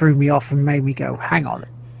bit that threw me off and made me go, hang on.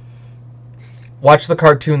 Watch the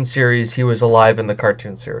cartoon series. He was alive in the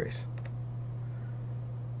cartoon series.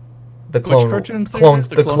 The cartoon series?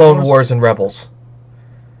 The The Clone Clone Wars? Wars and Rebels.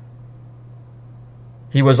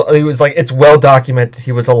 He was like, it's well documented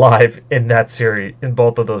he was alive in that series, in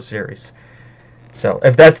both of those series. So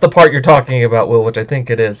if that's the part you're talking about, Will, which I think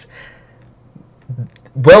it is,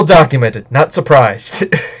 well documented, not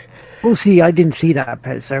surprised. Well, see, I didn't see that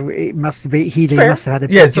bit, so it must have been they fair. must have had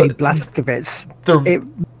a Yeah, big so Blazkowicz the-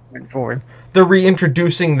 went for him. They're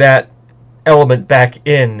reintroducing that element back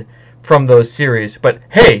in from those series. But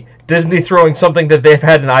hey, Disney throwing something that they've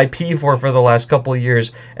had an IP for the last couple of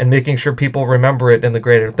years and making sure people remember it in the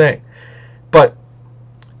greater thing. But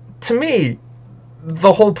to me,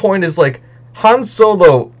 the whole point is like Han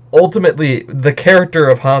Solo, ultimately the character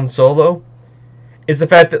of Han Solo is the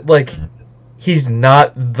fact that like he's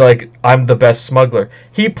not like I'm the best smuggler.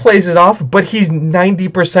 He plays it off, but he's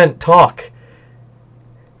 90% talk.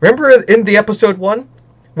 Remember in the episode 1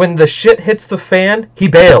 when the shit hits the fan, he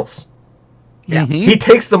bails. Yeah. Mhm. He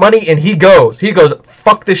takes the money and he goes. He goes,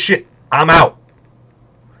 fuck this shit. I'm out.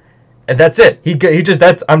 And that's it. He just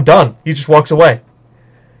I'm done. He just walks away.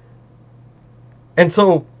 And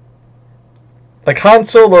so like Han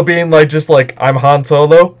Solo being like just like I'm Han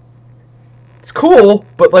Solo. It's cool,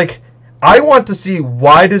 but like I want to see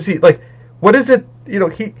why does he like what is it, you know,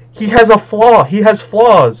 he has a flaw. He has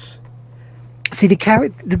flaws. See,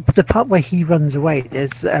 the part where he runs away,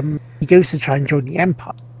 there's he goes to try and join the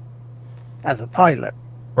Empire as a pilot,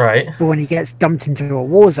 Right. but when he gets dumped into a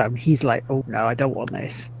war zone, he's like, "Oh no, I don't want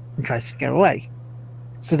this," and tries to get away.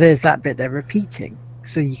 So there's that bit they're repeating,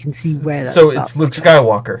 so you can see where that. So starts it's Luke to go.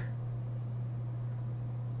 Skywalker.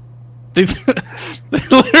 They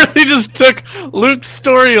literally just took Luke's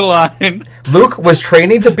storyline. Luke was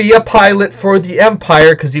training to be a pilot for the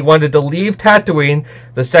Empire because he wanted to leave Tatooine.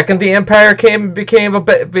 The second the Empire became a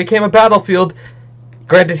battlefield,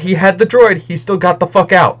 granted he had the droid, he still got the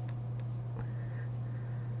fuck out.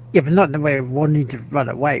 Yeah, but not in the way of wanting to run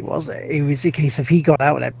away, was it? It was a case of he got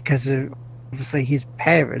out there because of obviously his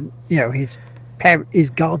parent, you know, his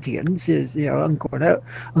guardians, his Uncle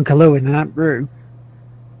Owen and Aunt Rue.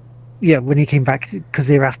 Yeah, when he came back, because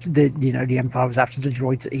they were after the Empire was after the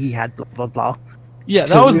droids that he had, blah blah blah. Yeah, that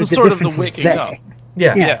So was the sort of the difference is waking there. up.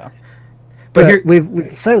 Yeah. Yeah. But But here, with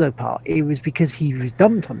the Solo part, it was because he was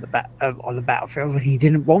dumped on the battlefield and he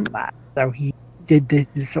didn't want that, so he did the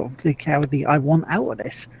sort of the cowardly "I want out of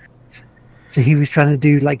this." So he was trying to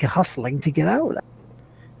do like a hustling to get out of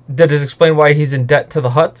that. does this explain why he's in debt to the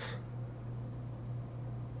Hutts?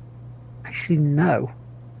 Actually, no.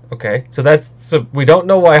 Okay, so we don't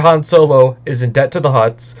know why Han Solo is in debt to the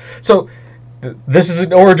Hutts. So this is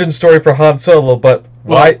an origin story for Han Solo, but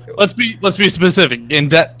why? Well, let's be specific. In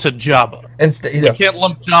debt to Jabba. You We know, can't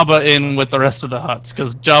lump Jabba in with the rest of the Hutts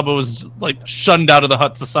because Jabba was like shunned out of the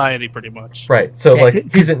Hutt society pretty much. right. So Yeah,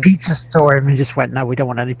 like he's in Pizza saw him and just went, "No, we don't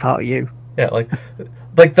want any part of you." yeah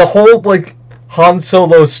like the whole like Han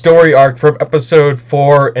Solo story arc from episode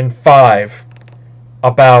 4 and 5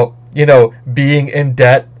 about being in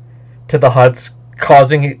debt to the Hutts,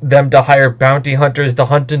 causing them to hire bounty hunters to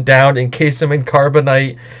hunt him down, encase him in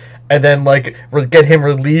carbonite, and then like get him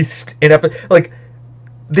released in like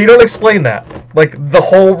they don't explain that. Like the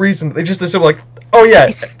whole reason they just assume like, oh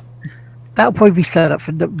yeah, That'll probably be set up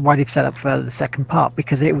for why they've set up for the second part,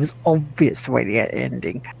 because it was obvious the way the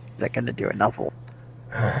ending. They're going to do another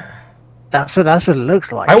one. That's what it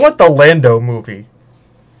looks like. I want the Lando movie,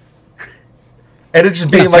 and it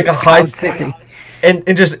just being like a high Cloud City. and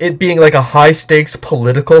just it being like a high stakes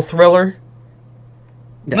political thriller.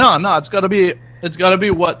 Yeah. No, it's gotta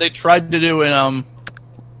be what they tried to do in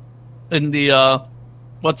the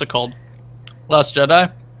what's it called? Last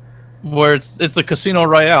Jedi, where it's the Casino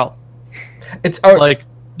Royale. It's Like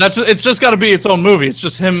it's just gotta be its own movie. It's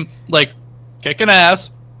just him like kicking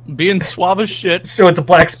ass, being suave as shit. so it's a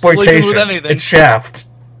black Sleeping with exploitation. anything. It's Shaft.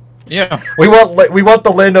 Yeah. We want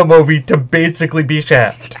the Lando movie to basically be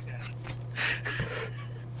Shaft.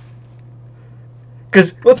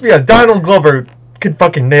 Because let's be honest, Donald Glover could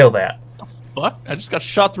fucking nail that. Fuck! I just got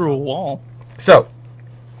shot through a wall. So,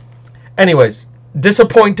 anyways,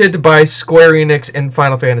 disappointed by Square Enix in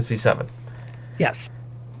Final Fantasy VII. Yes.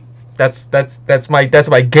 That's my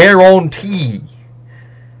guarantee.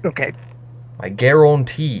 Okay. My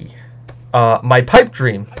guarantee. My pipe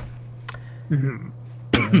dream. Mhm.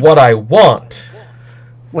 What I want.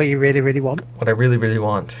 What you really, really want? What I really, really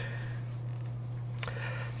want.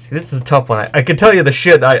 See, this is a tough one. I can tell you the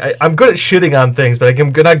shit. I'm good at shitting on things, but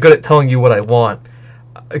I'm not good at telling you what I want.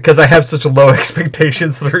 Because I have such low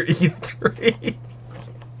expectations for E3.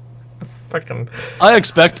 Fucking. I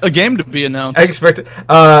expect a game to be announced. I expect.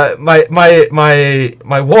 My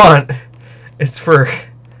want is for.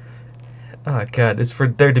 Oh god, it's for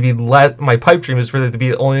there to be my pipe dream is for there to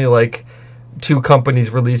be only like 2 companies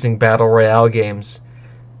releasing battle royale games,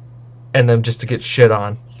 and them just to get shit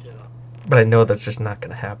on. But I know that's just not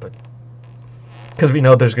gonna happen. Because we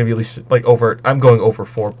know there's gonna be at least like I'm going over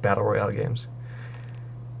 4 battle royale games.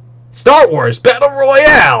 Star Wars Battle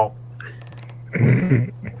Royale.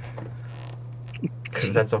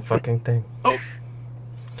 Because that's a fucking thing. Oh.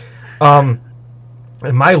 And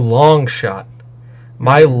my long shot.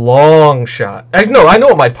 I know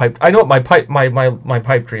what my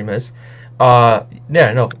pipe dream is. The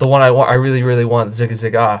one I really, really want, Zigga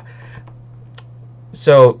Zigga.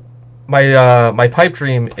 So, my pipe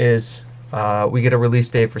dream is we get a release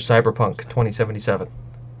date for Cyberpunk 2077.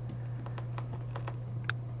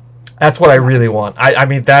 That's what I really want. I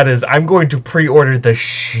mean, I'm going to pre-order the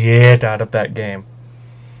shit out of that game.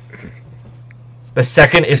 The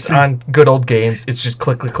second it's on good old games, it's just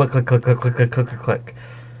click, click, click, click, click, click, click, click, click, click, click.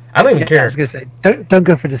 I don't even care. I was gonna say, don't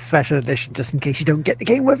go for the special edition just in case you don't get the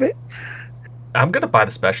game with it. I'm gonna buy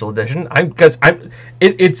the special edition.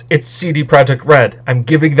 It's CD Projekt Red. I'm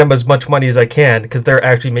giving them as much money as I can because they're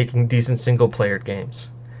actually making decent single-player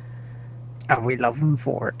games. And we love them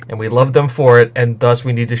for it. And we love them for it, and thus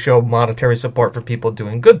we need to show monetary support for people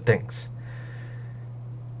doing good things.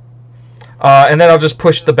 And then I'll just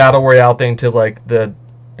push the Battle Royale thing to like the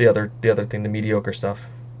other thing, the mediocre stuff.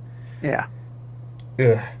 Yeah.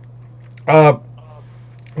 Ugh.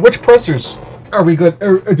 Which pressers are we good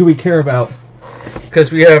or do we care about?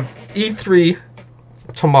 Because we have E3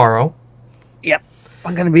 tomorrow. Yep.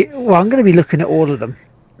 I'm gonna be looking at all of them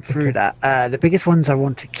through that. The biggest ones I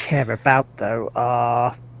want to care about though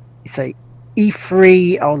are, say,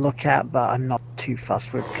 E3 I'll look at, but I'm not too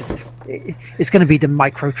fussed with because it's going to be the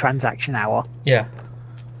microtransaction hour. Yeah.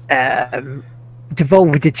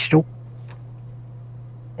 Devolver Digital.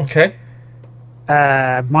 Okay.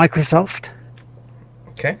 Microsoft.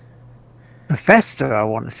 Okay. Bethesda I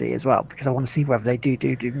want to see as well because I want to see whether they do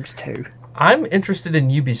Dooms 2. I'm interested in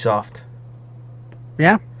Ubisoft.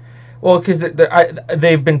 Yeah. Well, because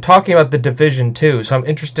they've been talking about The Division 2, so I'm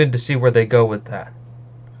interested to see where they go with that.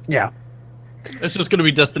 Yeah. It's just going to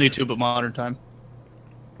be Destiny 2, but modern time.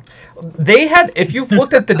 They had, if you've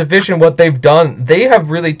looked at The Division, what they've done, they have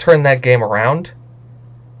really turned that game around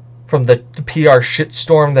from the PR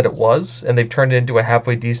shitstorm that it was, and they've turned it into a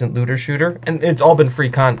halfway decent looter shooter, and it's all been free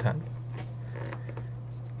content.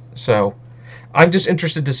 So, I'm just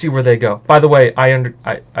interested to see where they go. By the way,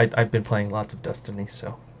 I've been playing lots of Destiny,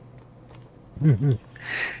 so.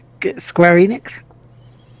 Mm-hmm. Square Enix.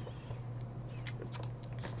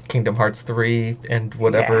 Kingdom Hearts 3 and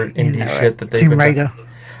whatever indie shit that they've Tomb been Raider. doing.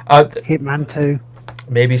 Hitman 2.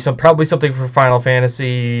 Maybe probably something for Final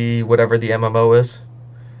Fantasy, whatever the MMO is.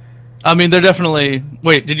 I mean, they're definitely.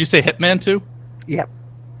 Wait, did you say Hitman 2? Yep.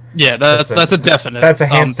 Yeah, that's a definite. That's a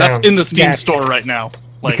hands down. That's in the Steam Yeah. store right now.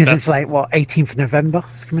 Like, Because it's like, what, 18th of November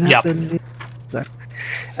it's coming out? Yep. Then? So,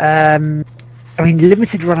 I mean,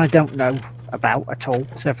 Limited Run I don't know about at all.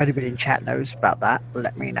 So if anybody in chat knows about that,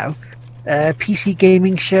 let me know. PC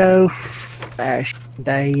Gaming Show.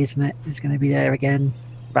 Day, isn't it? Is going to be there again.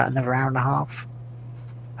 About another hour and a half.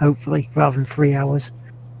 Hopefully, rather than 3 hours.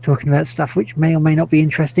 Talking about stuff which may or may not be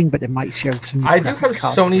interesting, but it might show some. I do have graphic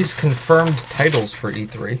cards. Sony's confirmed titles for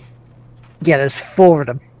E3. Yeah, there's 4 of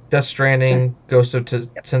them. Death Stranding, Ghost of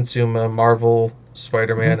Tsushima, Marvel,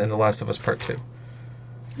 Spider-Man, and The Last of Us Part 2.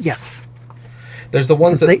 Yes. There's the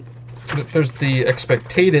ones Because there's the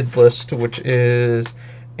expected list, which is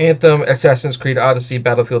Anthem, Assassin's Creed Odyssey,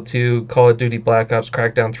 Battlefield 2, Call of Duty Black Ops,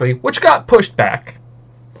 Crackdown 3, which got pushed back.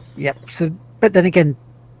 Yep. So, but then again,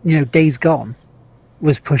 Days Gone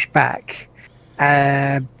was pushed back.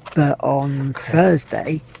 But on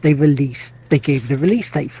Thursday, they gave the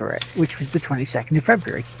release date for it, which was the 22nd of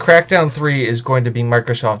February. Crackdown 3 is going to be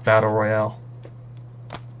Microsoft Battle Royale.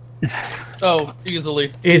 Oh,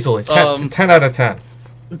 easily. Easily. 10 out of 10.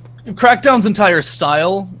 Crackdown's entire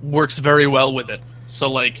style works very well with it.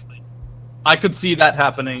 So, like, I could see that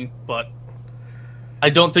happening, but I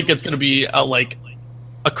don't think it's going to be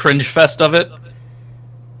a cringe fest of it.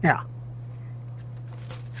 Yeah.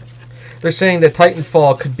 They're saying that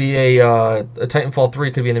Titanfall could be a Titanfall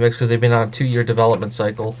 3 could be in the mix because they've been on a 2-year development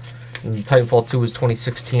cycle. And Titanfall 2 was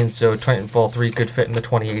 2016, so Titanfall 3 could fit in the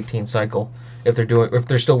 2018 cycle if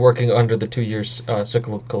they're still working under the 2 years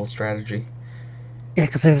cyclical strategy. Yeah,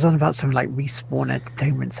 because there was on about something like Respawn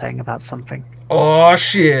Entertainment saying about something. Oh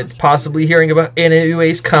shit! Possibly hearing about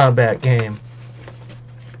NAUA's combat game.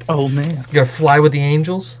 Oh man. You gonna fly with the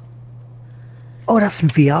angels? Oh, that's in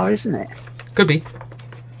VR, isn't it? Could be.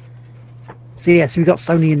 So yeah, so we've got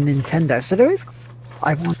Sony and Nintendo. So there is.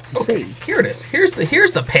 I want to see. Here it is.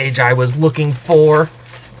 Here's the page I was looking for.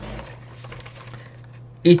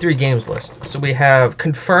 E3 games list. So we have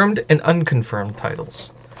confirmed and unconfirmed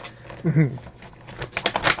titles.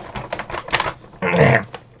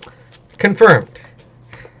 Confirmed.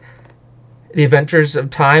 The Adventures of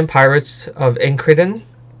Time, Pirates of Enchiridion,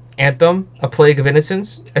 Anthem, A Plague of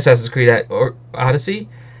Innocence, Assassin's Creed Odyssey,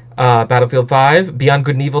 Battlefield 5, Beyond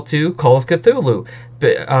Good and Evil 2, Call of Cthulhu.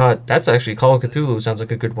 That's actually, Call of Cthulhu sounds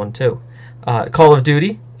like a good one too. Call of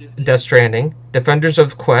Duty, Death Stranding, Defenders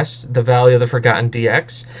of Quest, The Valley of the Forgotten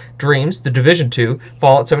DX, Dreams, The Division 2,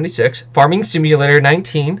 Fallout 76, Farming Simulator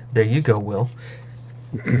 19, there you go, Will.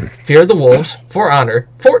 Fear of the Wolves, For Honor,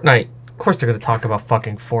 Fortnite. Of course they're going to talk about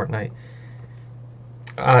fucking Fortnite.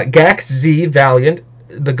 Gax Z, Valiant,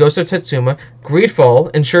 The Ghost of Tetsuma,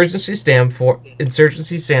 Greedfall, Insurgency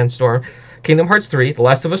Sandstorm, Kingdom Hearts 3, The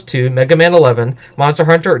Last of Us 2, Mega Man 11, Monster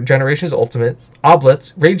Hunter Generations Ultimate,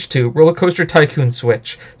 Oblitz, Rage 2, Roller Coaster Tycoon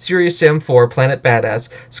Switch, Serious Sam 4, Planet Badass,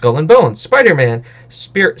 Skull and Bones, Spider-Man,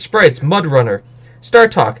 Sprites, Mud Runner, Star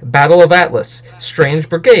Talk, Battle of Atlas, Strange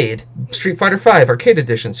Brigade, Street Fighter V Arcade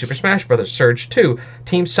Edition, Super Smash Bros., Surge 2,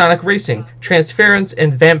 Team Sonic Racing, Transference,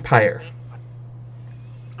 and Vampire.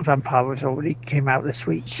 Vampire was already came out this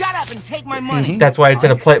week. Shut up and take my money. That's why it's in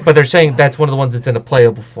a play, but they're saying that's one of the ones that's in a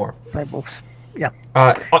playable form. Playable. Yeah.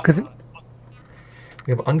 We Because have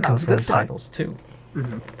I was unconfirmed gonna say. titles too.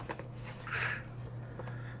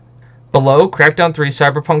 Below, Crackdown 3,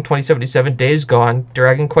 Cyberpunk 2077, Days Gone,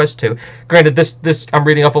 Dragon Quest 2. Granted, this I'm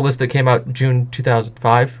reading off a list that came out June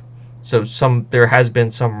 2005, so there has been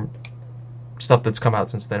some stuff that's come out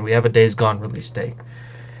since then. We have a Days Gone release date.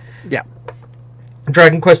 yeah.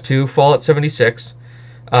 Dragon Quest 2, Fallout 76.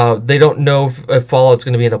 They don't know if Fallout's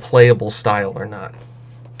going to be in a playable style or not.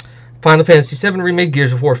 Final Fantasy VII Remake,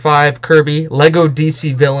 Gears of War 5, Kirby, Lego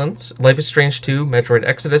DC Villains, Life is Strange 2, Metroid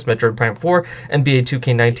Exodus, Metroid Prime 4, NBA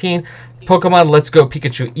 2K19, Pokemon Let's Go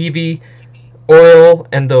Pikachu Eevee, Oriole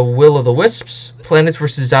and the Will of the Wisps, Plants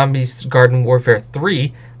vs. Zombies Garden Warfare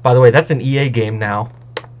 3. By the way, that's an EA game now.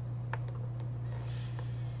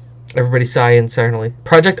 Everybody sighing silently.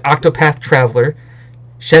 Project Octopath Traveler,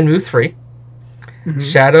 Shenmue 3,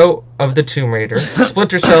 Shadow of the Tomb Raider,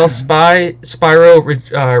 Splinter Cell, Spyro,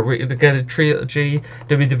 the Trilogy,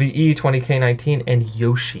 WWE 20K19, and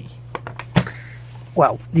Yoshi.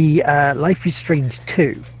 Well, the Life is Strange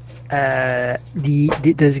 2.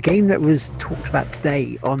 There's a game that was talked about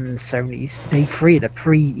today on Sony's Day 3, the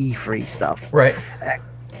pre-E3 stuff. Right.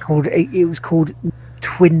 It was called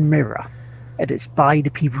Twin Mirror, and it's by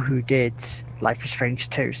the people who did Life is Strange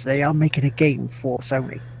 2. So they are making a game for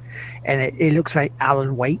Sony, and it looks like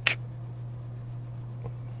Alan Wake.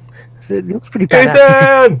 So it looks pretty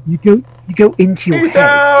badass. Ethan! You go into your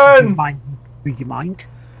head, your mind, through your mind.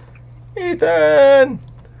 Ethan!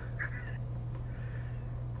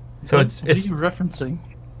 So What it's are you referencing?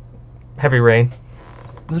 Heavy Rain.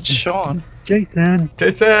 That's Sean. Jason.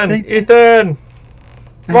 Jason! Ethan!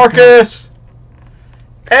 Marcus!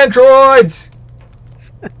 Androids!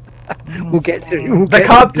 We'll get to The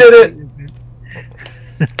cop did it!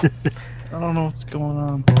 I don't know what's going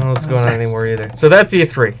on. I don't know what's going on anymore either. So that's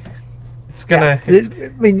E3. It's gonna. I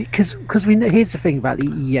mean, because we know, here's the thing about the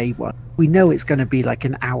EA one. We know it's going to be like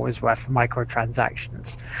an hour's worth of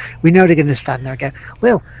microtransactions. We know they're going to stand there and go,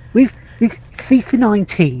 well, with FIFA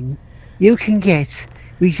 19, you can get,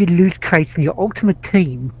 with your loot crates and your ultimate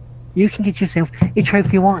team, you can get yourself a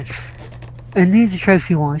trophy wife. And there's a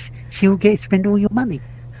trophy wife, she'll spend all your money.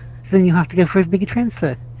 So then you have to go for a bigger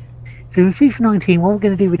transfer. So with FIFA 19, what we're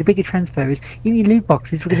going to do with the bigger transfer is, in your loot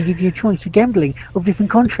boxes, we're going to give you a choice of gambling of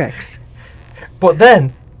different contracts. But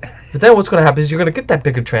then what's going to happen is you're going to get that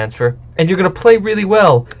bigger transfer, and you're going to play really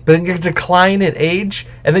well, but then you're going to decline in age,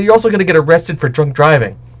 and then you're also going to get arrested for drunk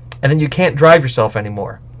driving, and then you can't drive yourself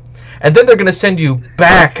anymore. And then they're going to send you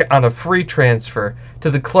back on a free transfer to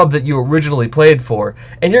the club that you originally played for,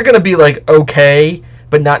 and you're going to be like, okay,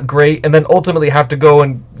 but not great, and then ultimately have to go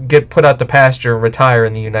and get put out to pasture and retire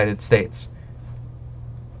in the United States.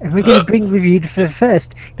 And we're going to bring with you for the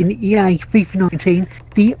first in EA FIFA 19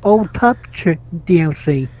 the old pub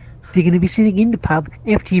DLC. They're going to be sitting in the pub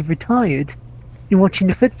after you've retired and watching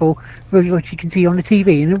the football, what you can see on the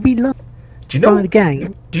TV, and it'll be lovely. Do you know the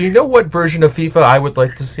game? Do you know what version of FIFA I would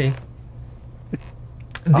like to see?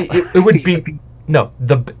 It would be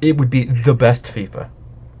it would be the best FIFA.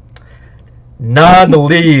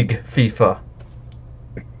 Non-league FIFA.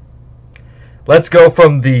 let's go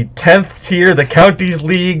from the 10th tier, the Counties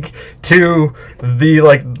League, to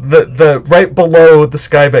the right below the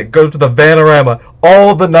Sky Bet. Go to the Vanarama,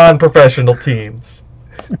 all the non-professional teams.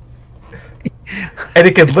 And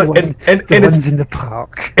it can and ones it's in the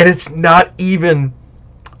park. and it's not even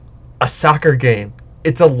a soccer game.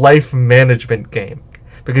 It's a life management game,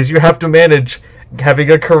 because you have to manage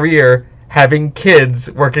having a career, having kids,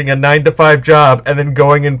 working a 9-to-5 job, and then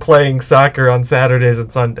going and playing soccer on Saturdays and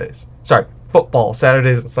Sundays. Sorry, football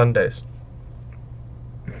Saturdays and Sundays.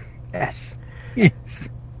 Yes. Yes.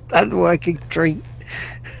 That'd work a treat.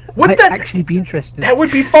 Would I'd that actually be interested. That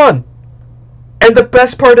would be fun. And the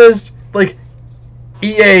best part is, like,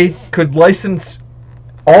 EA could license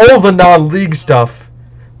all the non-league stuff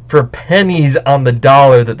for pennies on the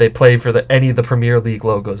dollar that they play for any of the Premier League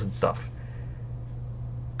logos and stuff.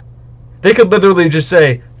 They could literally just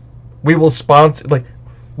say, we will sponsor, like,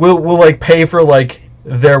 we'll like pay for like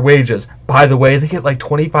their wages. By the way, they get like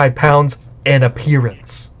 £25 an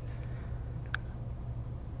appearance.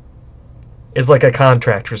 It's like a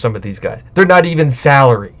contract for some of these guys. They're not even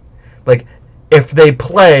salary. Like, if they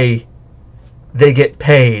play, they get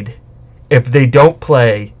paid. If they don't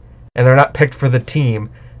play and they're not picked for the team,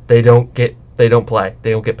 they don't play.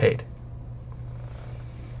 They don't get paid.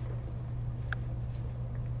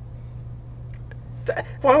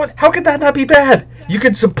 How could that not be bad? You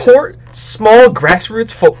can support small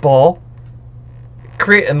grassroots football,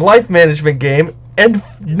 create a life management game, and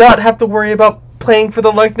not have to worry about playing for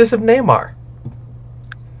the likeness of Neymar.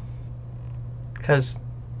 Because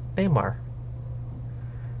Neymar.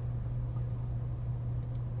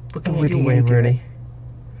 Looking at you, Wayne Rooney.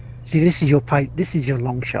 See, this is your pipe. This is your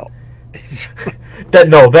long shot.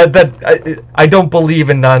 I don't believe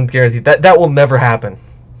in non-guaranteed. That will never happen.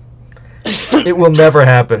 It will never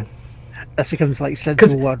happen. That becomes like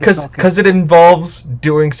Central World of Soccer. Because it involves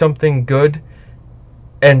doing something good,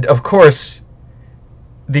 and of course,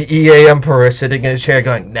 the EA Emperor is sitting in his chair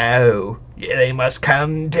going, "No, they must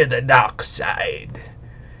come to the dark side.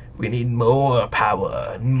 We need more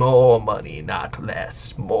power and more money, not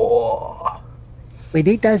less. More. We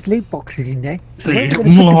need those loot boxes in there. So we're gonna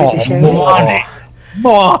More put the shares. money.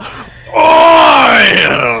 More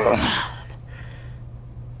oil.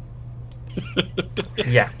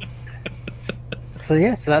 Yeah." So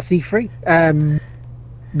yeah, so that's E3.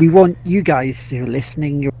 We want you guys who are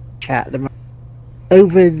listening, your chat at the moment,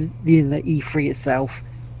 over the E3 itself.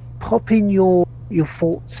 Pop in your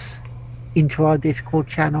thoughts into our Discord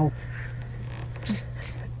channel. Just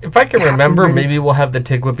If I can have them remember, ready. maybe we'll have the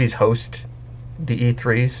Tigwhippies host the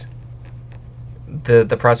E3s,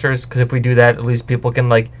 the pressers, because if we do that, at least people can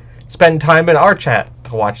like spend time in our chat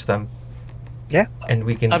to watch them. Yeah. And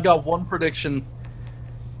we can, I've got one prediction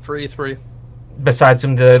for E3. besides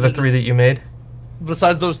from the three that you made.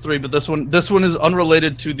 Besides those three, but this one is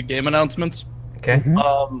unrelated to the game announcements. Okay.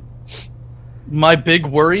 Mhm. My big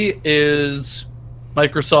worry is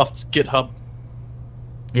Microsoft's GitHub.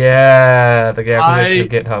 Yeah, the acquisition of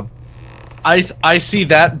GitHub. I see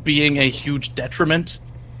that being a huge detriment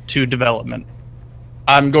to development.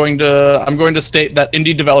 I'm going to state that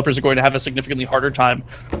indie developers are going to have a significantly harder time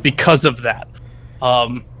because of that.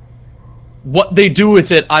 What they do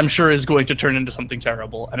with it, I'm sure, is going to turn into something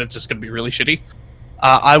terrible, and it's just going to be really shitty.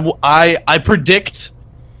 I predict,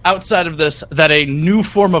 outside of this, that a new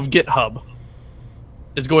form of GitHub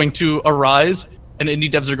is going to arise, and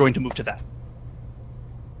indie devs are going to move to that.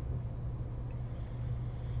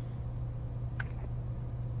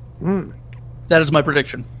 That is my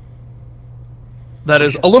prediction. That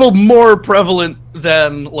is a little more prevalent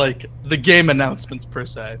than like the game announcements per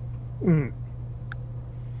se.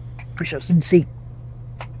 We shall soon see.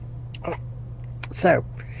 So,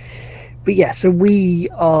 but yeah, so we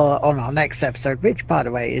are on our next episode, which, by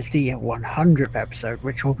the way, is the 100th episode,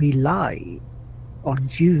 which will be live on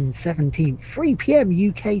June 17th, 3 p.m.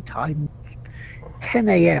 UK time, 10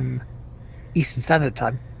 a.m. Eastern Standard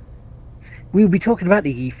Time. We will be talking about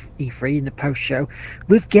the E3 in the post-show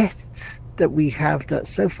with guests that we have that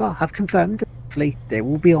so far have confirmed. Hopefully, they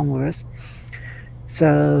will be on with us.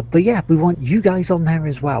 So, but yeah, we want you guys on there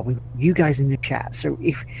as well. We want you guys in the chat. So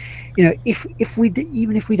if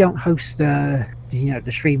even if we don't host the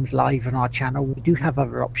streams live on our channel, we do have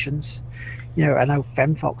other options. I know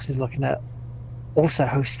FemFox is looking at also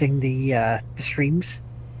hosting the streams,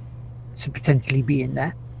 to potentially be in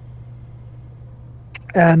there.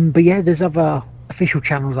 But yeah, there's other official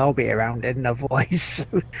channels I'll be around in otherwise.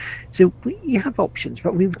 So we have options,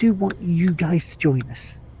 but we do want you guys to join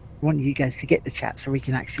us. We want you guys to get the chat so we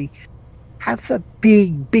can actually have a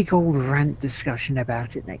big old rant discussion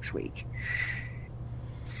about it next week.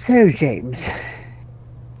 So, James,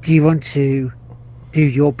 do you want to do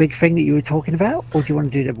your big thing that you were talking about, or do you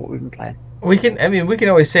want to do what we've been playing? We can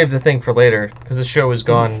always save the thing for later because the show is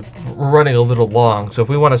gone running a little long. So if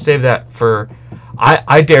we want to save that for,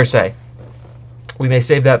 I dare say, we may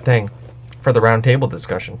save that thing for the roundtable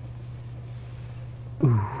discussion.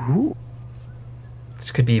 Ooh. This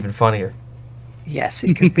could be even funnier. Yes,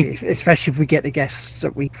 it could be, especially if we get the guests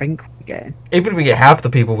that we think we're getting. Even if we get half the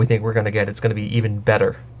people we think we're going to get, it's going to be even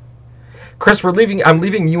better. Chris, I'm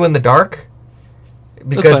leaving you in the dark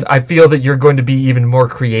because I feel that you're going to be even more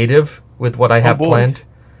creative with what I have planned.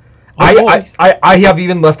 I have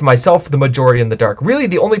even left myself the majority in the dark. Really,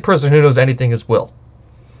 the only person who knows anything is Will.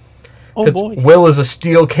 Oh boy. Will is a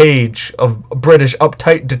steel cage of British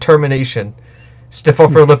uptight determination, stiff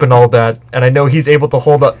upper lip and all that, and I know he's able to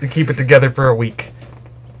hold up, to keep it together for a week.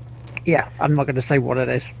 Yeah, I'm not going to say what it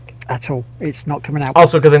is at all. It's not coming out.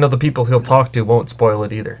 Also, because I know the people he'll talk to won't spoil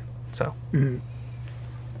it either. So.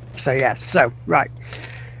 So yeah, right.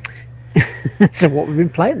 So what we've been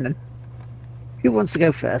playing then? Who wants to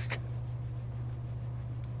go first?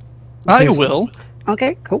 I will.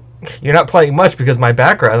 Okay, cool. You're not playing much because my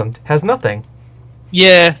background has nothing.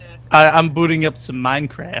 Yeah, I'm booting up some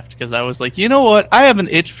Minecraft because I was like, you know what? I have an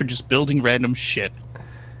itch for just building random shit.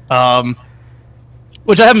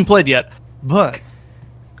 Which I haven't played yet, but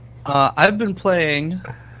I've been playing,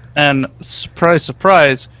 and surprise,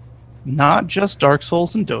 surprise, not just Dark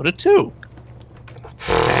Souls and Dota 2.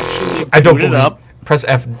 Actually, I don't booted believe. up. Press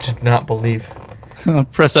F to not believe.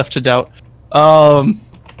 Press F to doubt.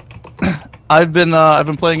 I've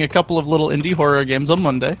been playing a couple of little indie horror games on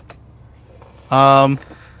Monday. I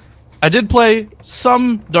did play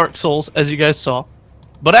some Dark Souls, as you guys saw,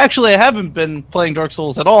 but actually I haven't been playing Dark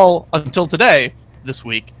Souls at all until today, this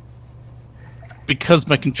week, because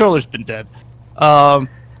my controller's been dead.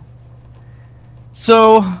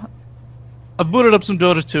 So I booted up some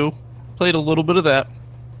Dota 2, played a little bit of that,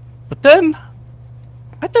 but then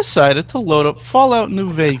I decided to load up Fallout New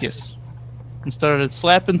Vegas and started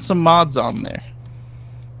slapping some mods on there.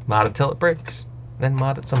 Mod it till it breaks, then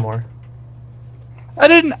mod it some more. I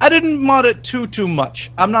didn't mod it too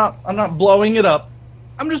much. I'm not blowing it up.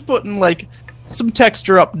 I'm just putting like some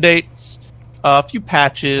texture updates, a few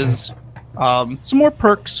patches, some more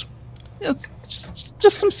perks. It's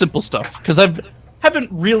just some simple stuff because I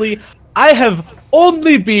have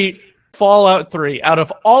only beat Fallout 3 out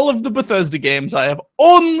of all of the Bethesda games. I have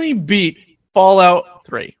only beat Fallout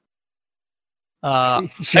 3.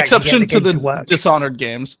 Exception to the Dishonored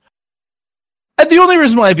games. And the only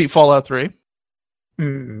reason why I beat Fallout 3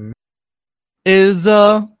 is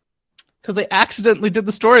because I accidentally did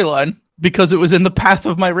the storyline because it was in the path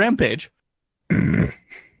of my rampage.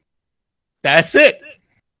 That's it.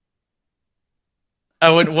 I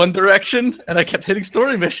went one direction and I kept hitting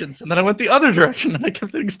story missions, and then I went the other direction and I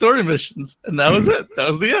kept hitting story missions, and that was it. That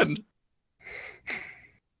was the end.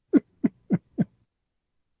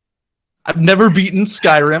 I've never beaten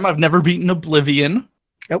Skyrim. I've never beaten Oblivion.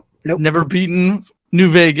 Nope. Never beaten New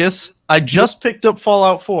Vegas. I just picked up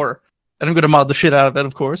Fallout 4, and I'm going to mod the shit out of it,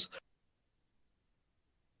 of course.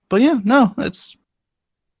 But yeah, no,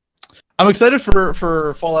 I'm excited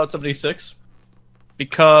for Fallout 76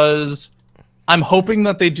 because I'm hoping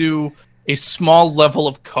that they do a small level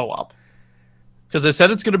of co-op. Because they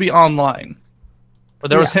said it's going to be online. Or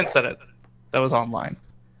there was hints at it that was online.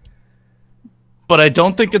 But I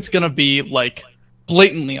don't think it's going to be, like,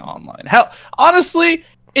 blatantly online. Hell, honestly,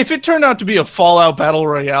 if it turned out to be a Fallout Battle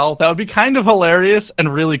Royale, that would be kind of hilarious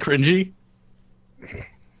and really cringy.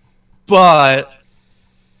 But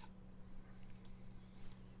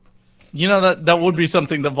you know, that would be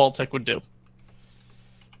something that Vault-Tec would do.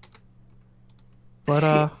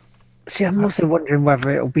 But see, I'm also wondering whether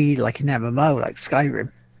it'll be like an MMO, like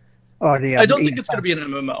Skyrim. Or the, I don't think it's going to be an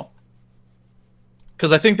MMO.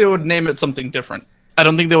 Because I think they would name it something different. I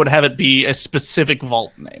don't think they would have it be a specific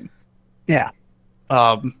Vault name. Yeah.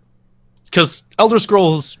 Because Elder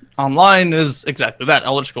Scrolls Online is exactly that,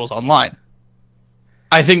 Elder Scrolls Online.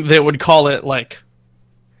 I think they would call it, like,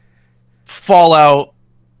 Fallout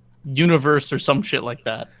Universe or some shit like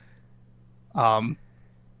that.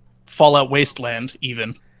 Fallout Wasteland,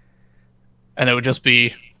 even. And it would just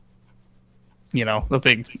be, you know, the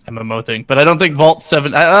big MMO thing. But I don't think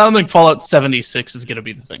I don't think Fallout 76 is going to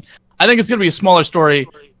be the thing. I think it's going to be a smaller story.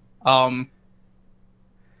 I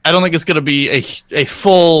don't think it's going to be a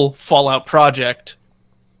full Fallout project.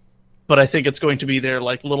 But I think it's going to be their,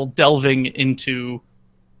 like, little delving into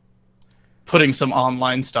putting some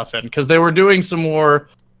online stuff in. Because they were doing some more,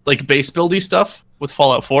 like, base buildy stuff with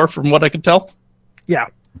Fallout 4, from what I could tell. Yeah.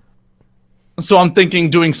 So I'm thinking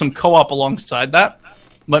doing some co-op alongside that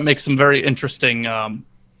might make some very interesting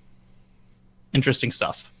interesting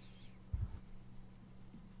stuff.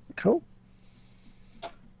 Cool.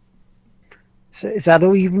 So is that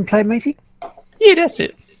all you've been playing, matey? Yeah, that's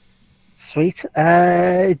it. Sweet.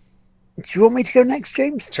 Do you want me to go next,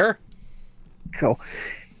 James? Sure. Cool.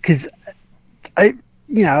 Because I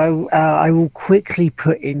will quickly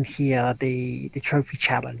put in here the trophy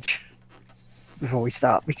challenge before we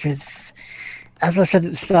start, because as I said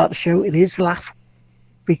at the start of the show, it is the last,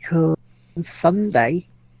 because on Sunday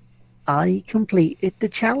I completed the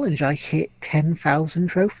challenge. I hit 10,000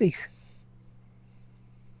 trophies.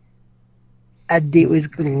 And it was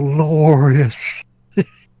glorious.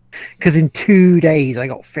 Because in 2 days I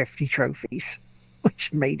got 50 trophies,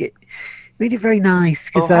 which made it very nice.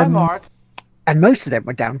 Hi, Mark. And most of them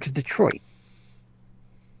were down to Detroit.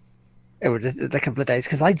 It was a couple of days,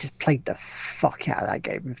 because I just played the fuck out of that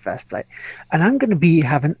game in first place. And I'm going to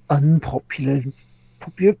have an unpopular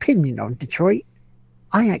opinion on Detroit.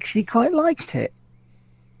 I actually quite liked it.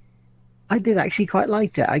 I did actually quite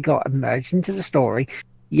like it. I got immersed into the story.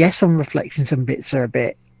 Yes, on reflection, some bits are a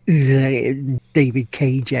bit David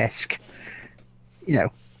Cage-esque,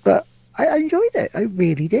 but I enjoyed it. I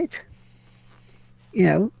really did.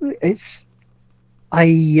 I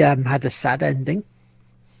had a sad ending.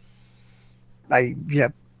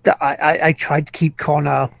 I tried to keep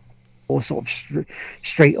Connor or sort of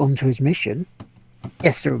straight onto his mission.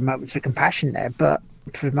 Yes, there were moments of compassion there, but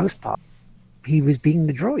for the most part, he was being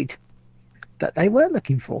the droid that they were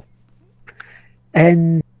looking for.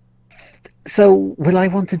 And so, will I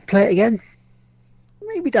want to play it again?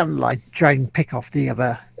 Maybe down the line, try and pick off the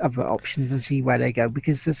other options and see where they go,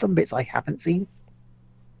 because there's some bits I haven't seen.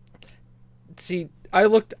 See, I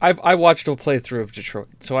watched a playthrough of Detroit,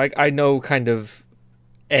 so I know kind of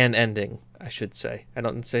an ending, I should say. I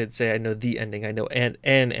don't say I know the ending, I know an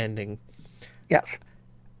ending. Yes.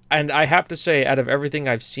 And I have to say, out of everything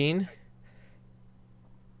I've seen,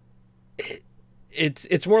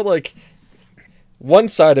 it's more like one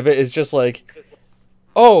side of it is just like,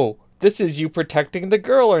 oh, this is you protecting the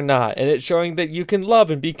girl or not, and it's showing that you can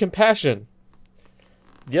love and be compassionate.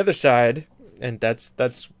 The other side, and that's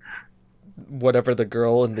whatever the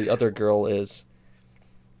girl and the other girl is,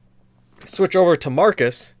 switch over to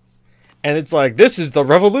Marcus, and it's like, this is the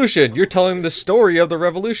revolution. You're telling the story of the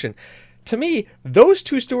revolution. To me, those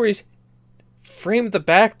two stories frame the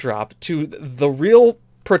backdrop to the real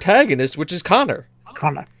protagonist, which is Connor.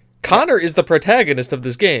 Connor is the protagonist of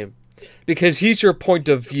this game because he's your point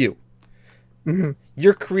of view. Mm-hmm.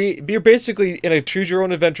 You're basically in a choose your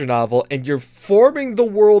own adventure novel, and you're forming the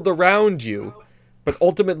world around you, but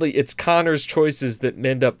ultimately it's Connor's choices that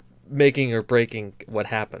end up making or breaking what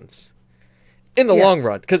happens in the long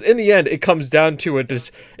run. Because in the end, it comes down to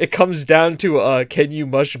can you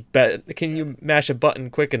mash a button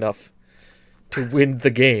quick enough to win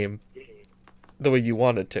the game the way you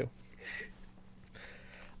want it to.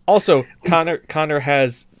 Also, Connor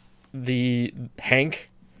has the Hank.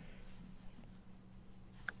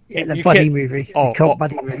 Yeah, the buddy movie.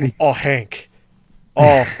 Buddy movie. Oh, Hank.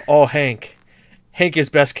 Oh, Hank. Hank is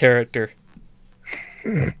best character.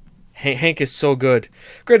 Hank is so good.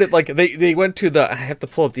 Granted, like they went to I have to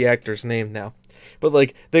pull up the actor's name now, but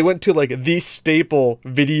like they went to like the staple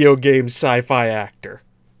video game sci-fi actor.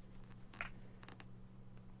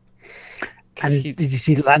 And did you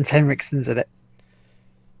see Lance Henriksen's in it?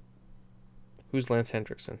 Who's Lance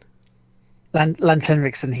Henriksen? Lance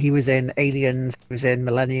Henriksen, he was in Aliens, he was in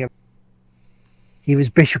Millennium. He was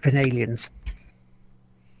Bishop in Aliens.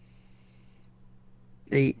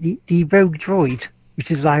 The rogue droid,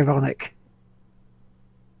 which is ironic.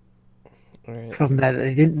 Right. From there,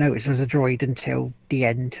 they didn't notice it was a droid until the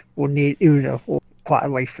end, or or quite a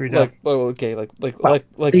way through. Like They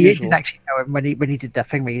usual. didn't actually know him when he did that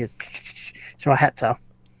thing. So I had to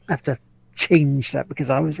change that because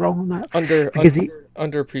I was wrong on that.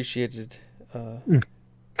 Underappreciated.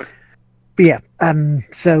 But yeah,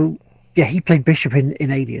 so yeah, he played Bishop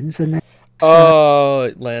in Aliens, and then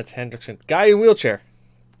Lance Henriksen, guy in wheelchair.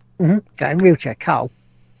 Guy in wheelchair, Carl,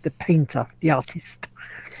 the painter, the artist.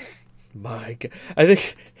 My God, I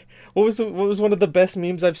think what was one of the best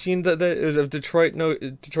memes I've seen that of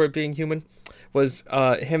Detroit being human was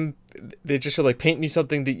him. They just showed like paint me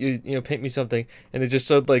something that paint me something, and they just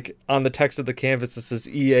showed like on the text of the canvas that says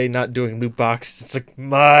EA not doing loot boxes. It's like,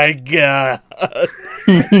 my God.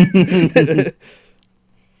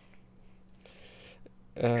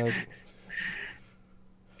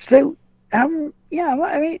 So yeah,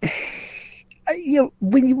 I mean,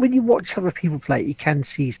 when you watch other people play, you can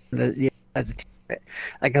see some of the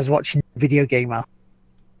like I was watching Video Gamer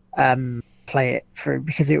play it through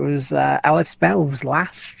because it was Alex Bell's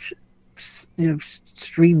last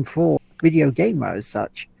stream for video gamer as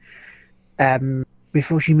such.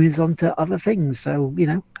 Before she moves on to other things. So,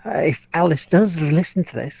 if Alice does listen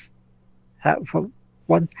to this,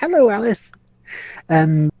 hello, Alice.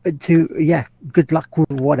 Good luck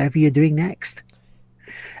with whatever you're doing next.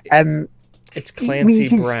 It's Clancy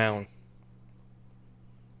can- Brown.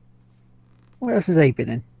 What else has they been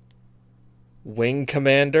in? Wing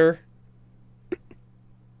Commander.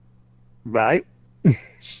 Right.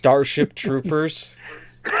 Starship Troopers.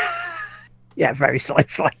 Yeah, very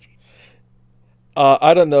sci-fi.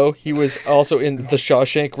 I don't know. He was also in The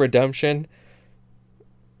Shawshank Redemption.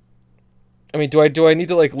 I mean, do I need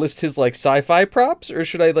to like list his like sci-fi props, or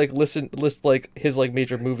should I like list like his like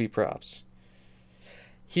major movie props?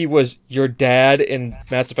 He was your dad in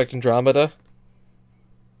Mass Effect Andromeda.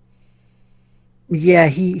 Yeah,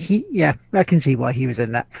 yeah, I can see why he was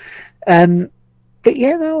in that. But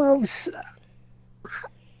yeah, no,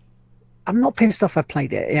 I'm not pissed off I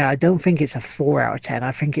played it. Yeah, I don't think it's a 4 out of 10.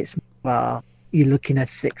 I think it's you're looking at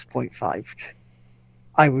 6.5.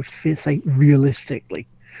 I would say realistically.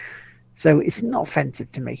 So it's not offensive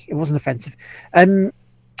to me. It wasn't offensive.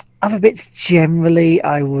 Other bits generally,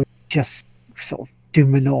 I would just sort of do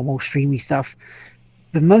my normal streamy stuff.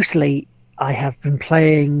 But mostly, I have been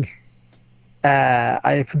playing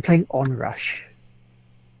Onrush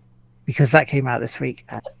because that came out this week.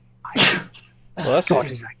 And Well, that's God,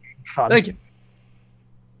 is that game fun? Thank you.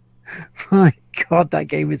 My God, that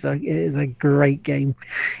game is a great game.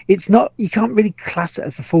 It's not, you can't really class it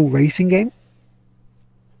as a full racing game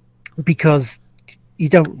because you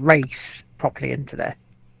don't race properly into there.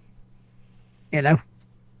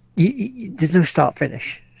 There's no start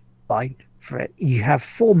finish line for it. You have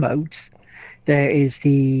 4 modes. There is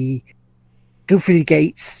the go through the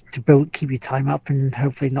gates to keep your time up and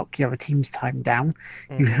hopefully knock your other team's time down.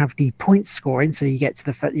 You have the point scoring, so you get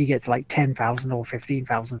to like 10,000 or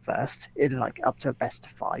 15,000 first in like up to a best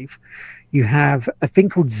of 5. You have a thing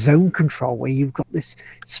called zone control where you've got this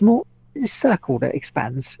circle that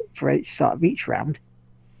expands for each start of each round,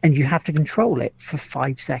 and you have to control it for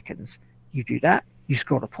 5 seconds. You do that, you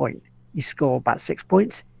score a point. You score about 6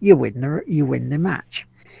 points, you win the match.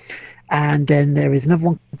 And then there is another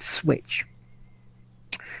one called Switch,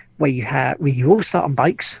 where you all start on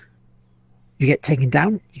bikes, you get taken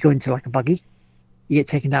down, you go into like a buggy, you get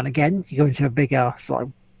taken down again, you go into a bigger sort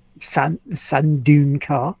of sand dune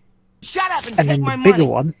car. Shut up and And take then my the bigger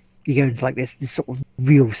money. one, you go into like this sort of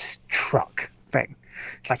real truck thing.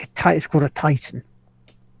 It's like it's called a Titan.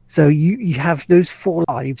 So you have those 4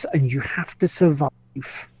 lives and you have to survive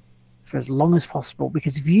for as long as possible,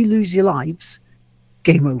 because if you lose your lives,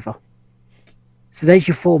 game over. So there's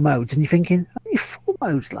your 4 modes, and you're thinking, only 4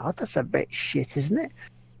 modes, lad, that's a bit shit, isn't it?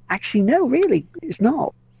 Actually, no, really, it's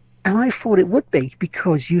not. And I thought it would be,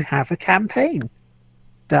 because you have a campaign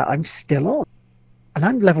that I'm still on. And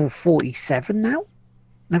I'm level 47 now.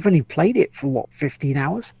 And I've only played it for, 15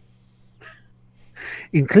 hours?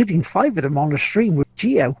 Including 5 of them on a stream with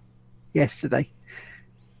Geo yesterday.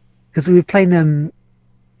 Because we were playing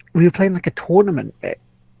like a tournament bit.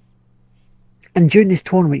 And during this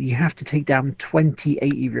tournament, you have to take down 28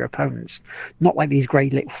 of your opponents. Not like these grey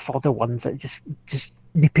little fodder ones that are just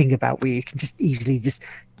nipping about where you can just easily just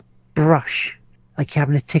brush, like you're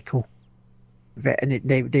having a tickle with it, and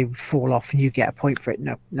they would fall off and you get a point for it.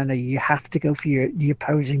 No, you have to go for the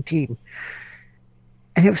opposing team.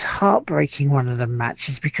 And it was heartbreaking, one of the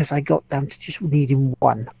matches, because I got down to just needing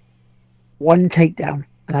one takedown,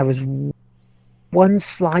 and I was one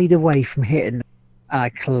slide away from hitting them, and I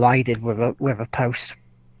collided with a post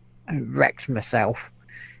and wrecked myself,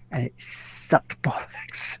 and it sucked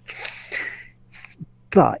bollocks.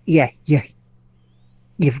 But yeah,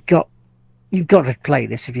 you've got to play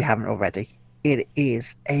this if you haven't already. It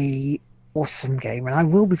is a awesome game, and I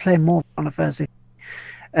will be playing more on a Thursday.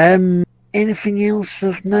 Anything else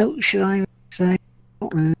of note? Should I say?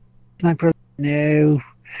 No.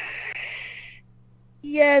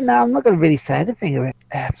 Yeah, no, I'm not going to really say anything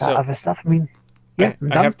about other stuff. I mean, yeah,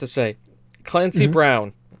 I have to say, Clancy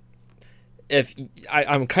Brown.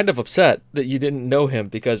 I'm kind of upset that you didn't know him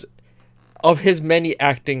because of his many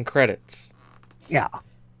acting credits. Yeah.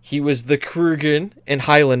 He was the Krugen in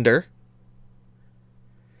Highlander.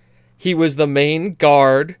 He was the main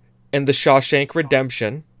guard in The Shawshank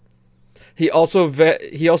Redemption. He also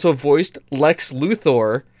voiced Lex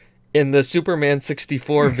Luthor in the Superman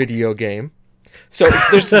 64 video game. So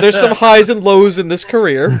there's some highs and lows in this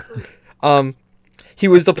career. He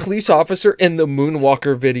was the police officer in the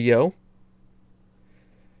Moonwalker video.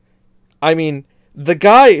 I mean, the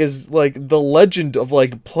guy is like the legend of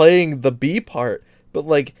like playing the B part, but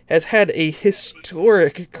like has had a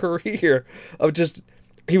historic career of just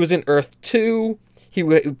He was in Earth 2. He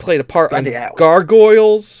played a part on Bloody hell.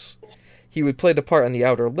 Gargoyles. He would play the part on The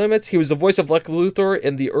Outer Limits. He was the voice of Lex Luthor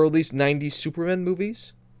in the early 90s Superman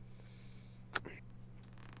movies.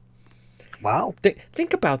 Wow.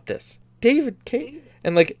 Think about this. David Cage.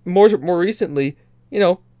 And like more recently,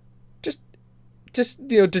 just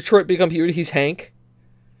Detroit Become Human. He's Hank.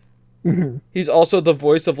 Mhm. He's also the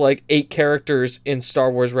voice of like 8 characters in Star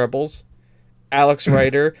Wars Rebels. Alex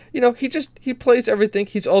Rider. He plays everything.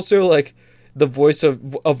 He's also like the voice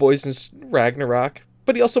of a voice in Ragnarok,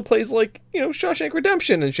 but he also plays like Shawshank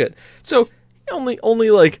Redemption and shit. So only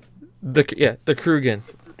like the Krugen.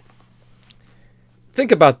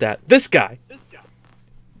 Think about that. This guy.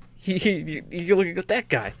 You look at that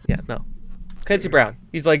guy. Yeah, no. Clancy Brown.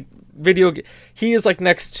 He's like he is like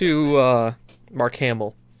next to Mark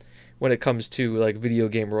Hamill when it comes to like video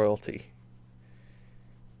game royalty.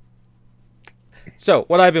 So,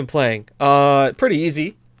 what I've been playing, pretty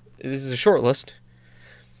easy. This is a short list.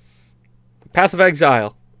 Path of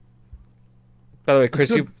Exile. By the way,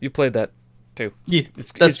 Chris, you played that too. Yeah,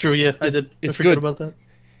 that's true. Yeah, I did. It's I forgot good. about that.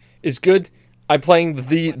 It's good. I'm playing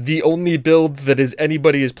the only build that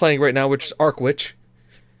anybody is playing right now, which is Arc Witch,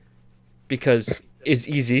 because it's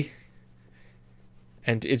easy,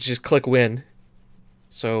 and it's just click win.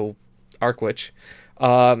 So, Arc Witch.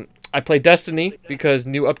 I play Destiny because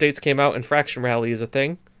new updates came out and Fraction Rally is a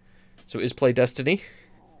thing. So is play Destiny.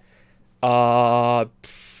 That's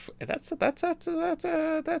about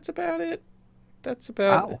it. That's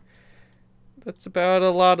about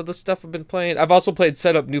a lot of the stuff I've been playing. I've also played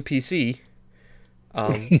set up new PC,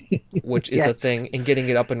 which is a Yes. thing, and getting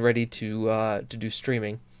it up and ready to do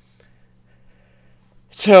streaming.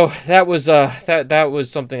 So that was that was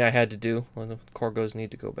something I had to do. Well, the Corgos need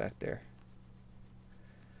to go back there.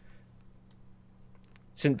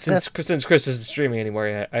 Since Chris isn't streaming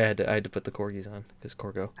anymore, I had to put the corgis on because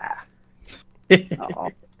Corgo.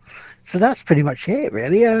 Oh. So that's pretty much it,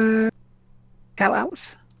 really. Shout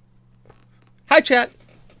outs. Hi, chat.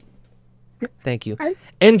 Thank you. Hi.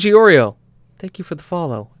 And Giorio, thank you for the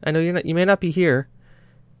follow. I know you may not be here,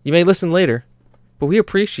 you may listen later, but we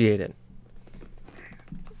appreciate it.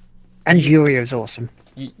 And Yurio's awesome.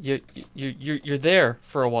 You're there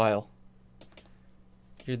for a while.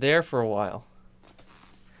 You're there for a while.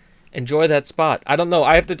 Enjoy that spot. I don't know.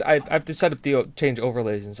 I have to set up the change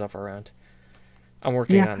overlays and stuff around. I'm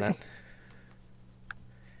working on that.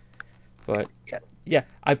 But yeah,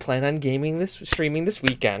 I plan on streaming this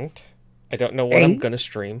weekend. I don't know what I'm gonna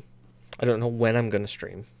stream. I don't know when I'm gonna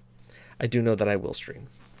stream. I do know that I will stream.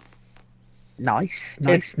 Nice.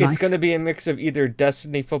 It's going to be a mix of either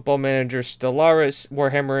Destiny, Football Manager, Stellaris,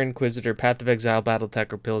 Warhammer Inquisitor, Path of Exile,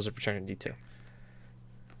 BattleTech, or Pillars of Eternity 2.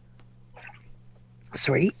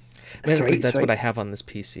 Sweet. That's what I have on this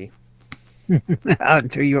PC.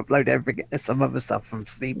 Until you upload some other stuff from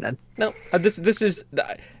Steam, then. No, this is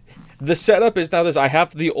the setup is now this. I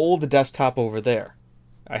have the old desktop over there.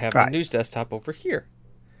 I have the news desktop over here.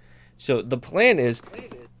 So the plan is,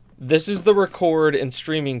 this is the record and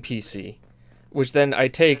streaming PC, which then I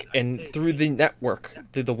take and through the network,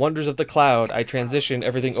 through the wonders of the cloud, I transition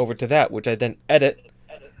everything over to that, which I then edit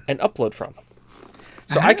and upload from.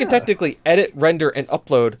 So I can technically edit, render, and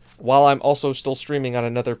upload while I'm also still streaming on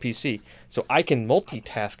another PC. So I can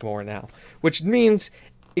multitask more now, which means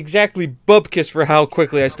exactly bubkiss for how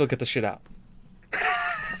quickly I still get the shit out.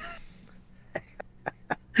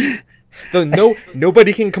 Though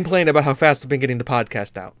nobody can complain about how fast I've been getting the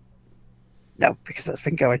podcast out. No, because that's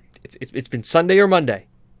been going. It's been Sunday or Monday.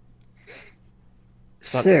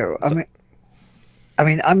 So I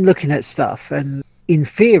mean, I'm looking at stuff, and in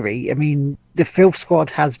theory, I mean, the Filth Squad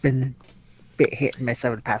has been a bit hit and miss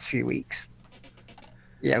over the past few weeks.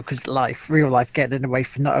 Because real life getting in the way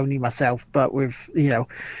for not only myself, but with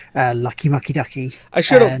Lucky Mucky Ducky. I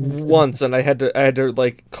showed up once, and I had to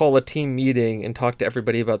like call a team meeting and talk to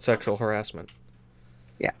everybody about sexual harassment.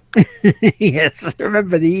 Yeah. Yes, I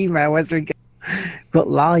remember the email as we got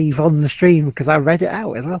live on the stream because I read it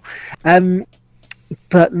out as well.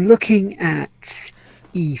 But looking at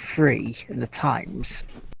E3 and the times,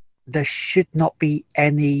 there should not be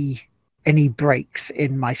any breaks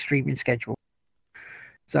in my streaming schedule.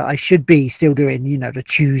 So I should be still doing, the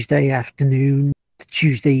Tuesday afternoon, the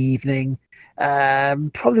Tuesday evening.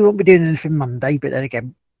 Probably won't be doing anything Monday, but then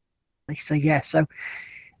again, so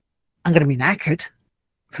I'm going to be knackered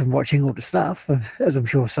from watching all the stuff, as I'm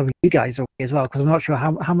sure some of you guys will be as well, because I'm not sure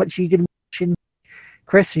how much you're going to be watching.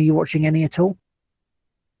 Chris, are you watching any at all?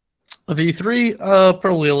 Of E3,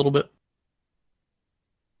 probably a little bit.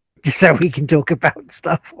 just so we can talk about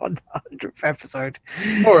stuff on the 100th episode.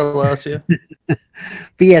 More or less, yeah. But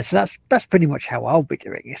yeah, so that's pretty much how I'll be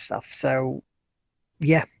doing this stuff. So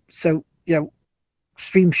yeah, so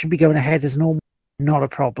stream should be going ahead as normal, not a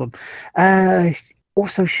problem.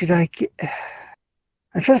 Also, should I?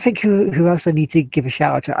 I'm trying to think who else I need to give a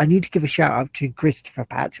shout out to. I need to give a shout out to Christopher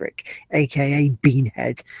Patrick, aka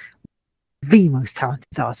Beanhead, the most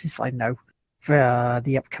talented artist I know for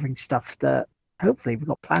the upcoming stuff that hopefully we've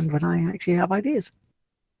got planned when I actually have ideas.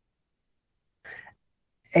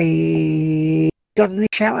 Got any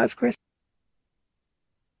shout outs, Chris?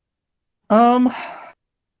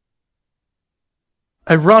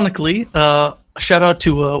 Ironically, shout out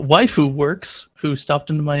to Waifu Works, who stopped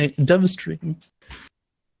into my dev stream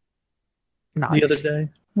Nice. the other day.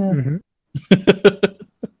 Mhm.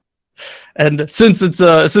 And since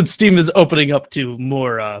Steam is opening up to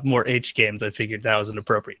more H games, I figured that was an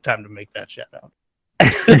appropriate time to make that shout out.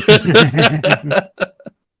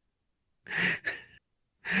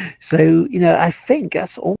 So, I think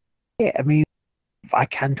that's all it. I mean, I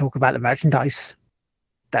can talk about the merchandise.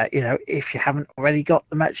 That, if you haven't already got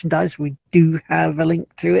the merchandise, we do have a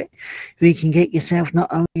link to it. You can get yourself not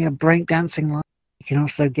only a breakdancing line, you can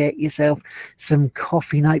also get yourself some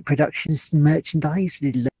Coffee Night Productions merchandise,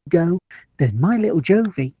 the logo, the My Little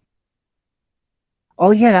Jovi.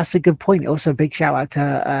 Oh yeah, that's a good point. Also, a big shout out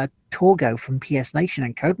to Torgo from PS Nation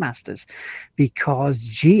and Codemasters, because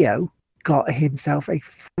Geo got himself a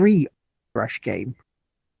free Rush game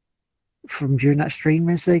from during that stream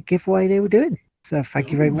as a giveaway they were doing. So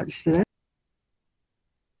thank you very much to them,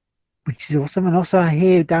 which is awesome. And also I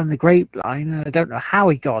hear down the grapevine, and I don't know how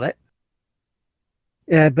he got it,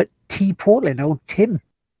 but T Portland, old Tim,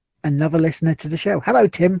 another listener to the show. Hello,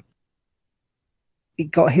 Tim. He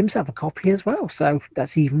got himself a copy as well, so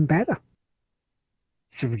that's even better.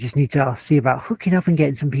 So we just need to see about hooking up and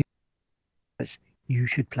getting some people. You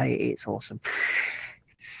should play it. It's awesome.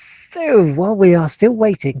 So while we are still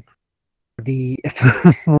waiting for the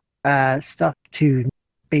stuff to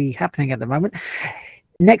be happening at the moment,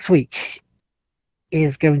 next week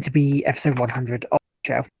is going to be episode 100 of the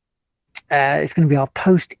show. It's going to be our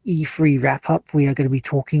post E3 wrap up. We are going to be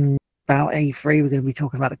talking about E3. We're going to be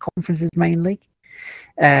talking about the conferences mainly.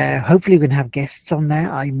 Hopefully we're going to have guests on there.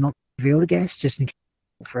 I'm not revealed a guest just in case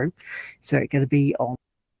through. So it's going to be on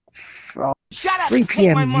from 3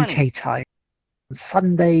 p.m. UK time on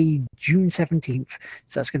Sunday, June 17th.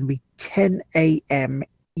 So that's going to be 10 a.m.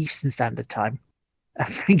 Eastern Standard Time.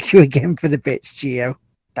 Thank you again for the bits, Gio.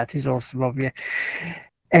 That is awesome of you.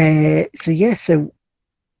 So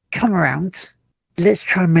come around. Let's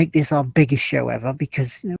try and make this our biggest show ever,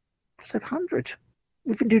 because episode 100.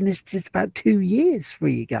 We've been doing this just about 2 years for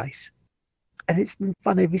you guys, and it's been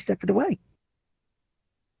fun every step of the way.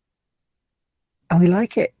 And we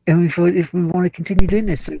like it, and if we want to continue doing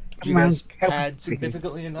this, so Did you guys pad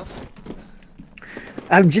significantly enough?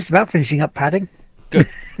 I'm just about finishing up padding. Good.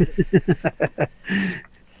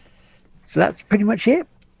 So that's pretty much it.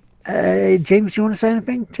 James, do you want to say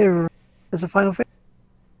anything as a final thing?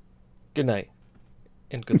 Good night,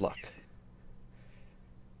 and good luck.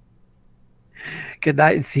 Good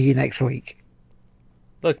night, and see you next week.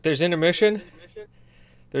 Look, there's intermission.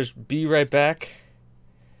 There's be right back.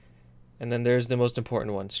 And then there's the most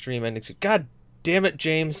important one, stream ending. God damn it,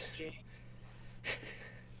 James.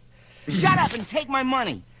 Shut up and take my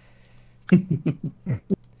money.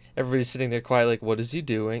 Everybody's sitting there quiet, like, what is he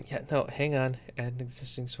doing? Yeah, no, hang on. Add an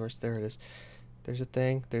existing source. There it is. There's a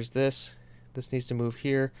thing. There's this. This needs to move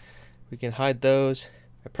here. We can hide those.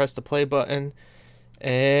 I press the play button. And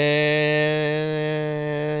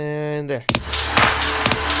there.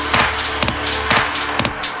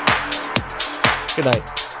 Good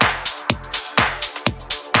night.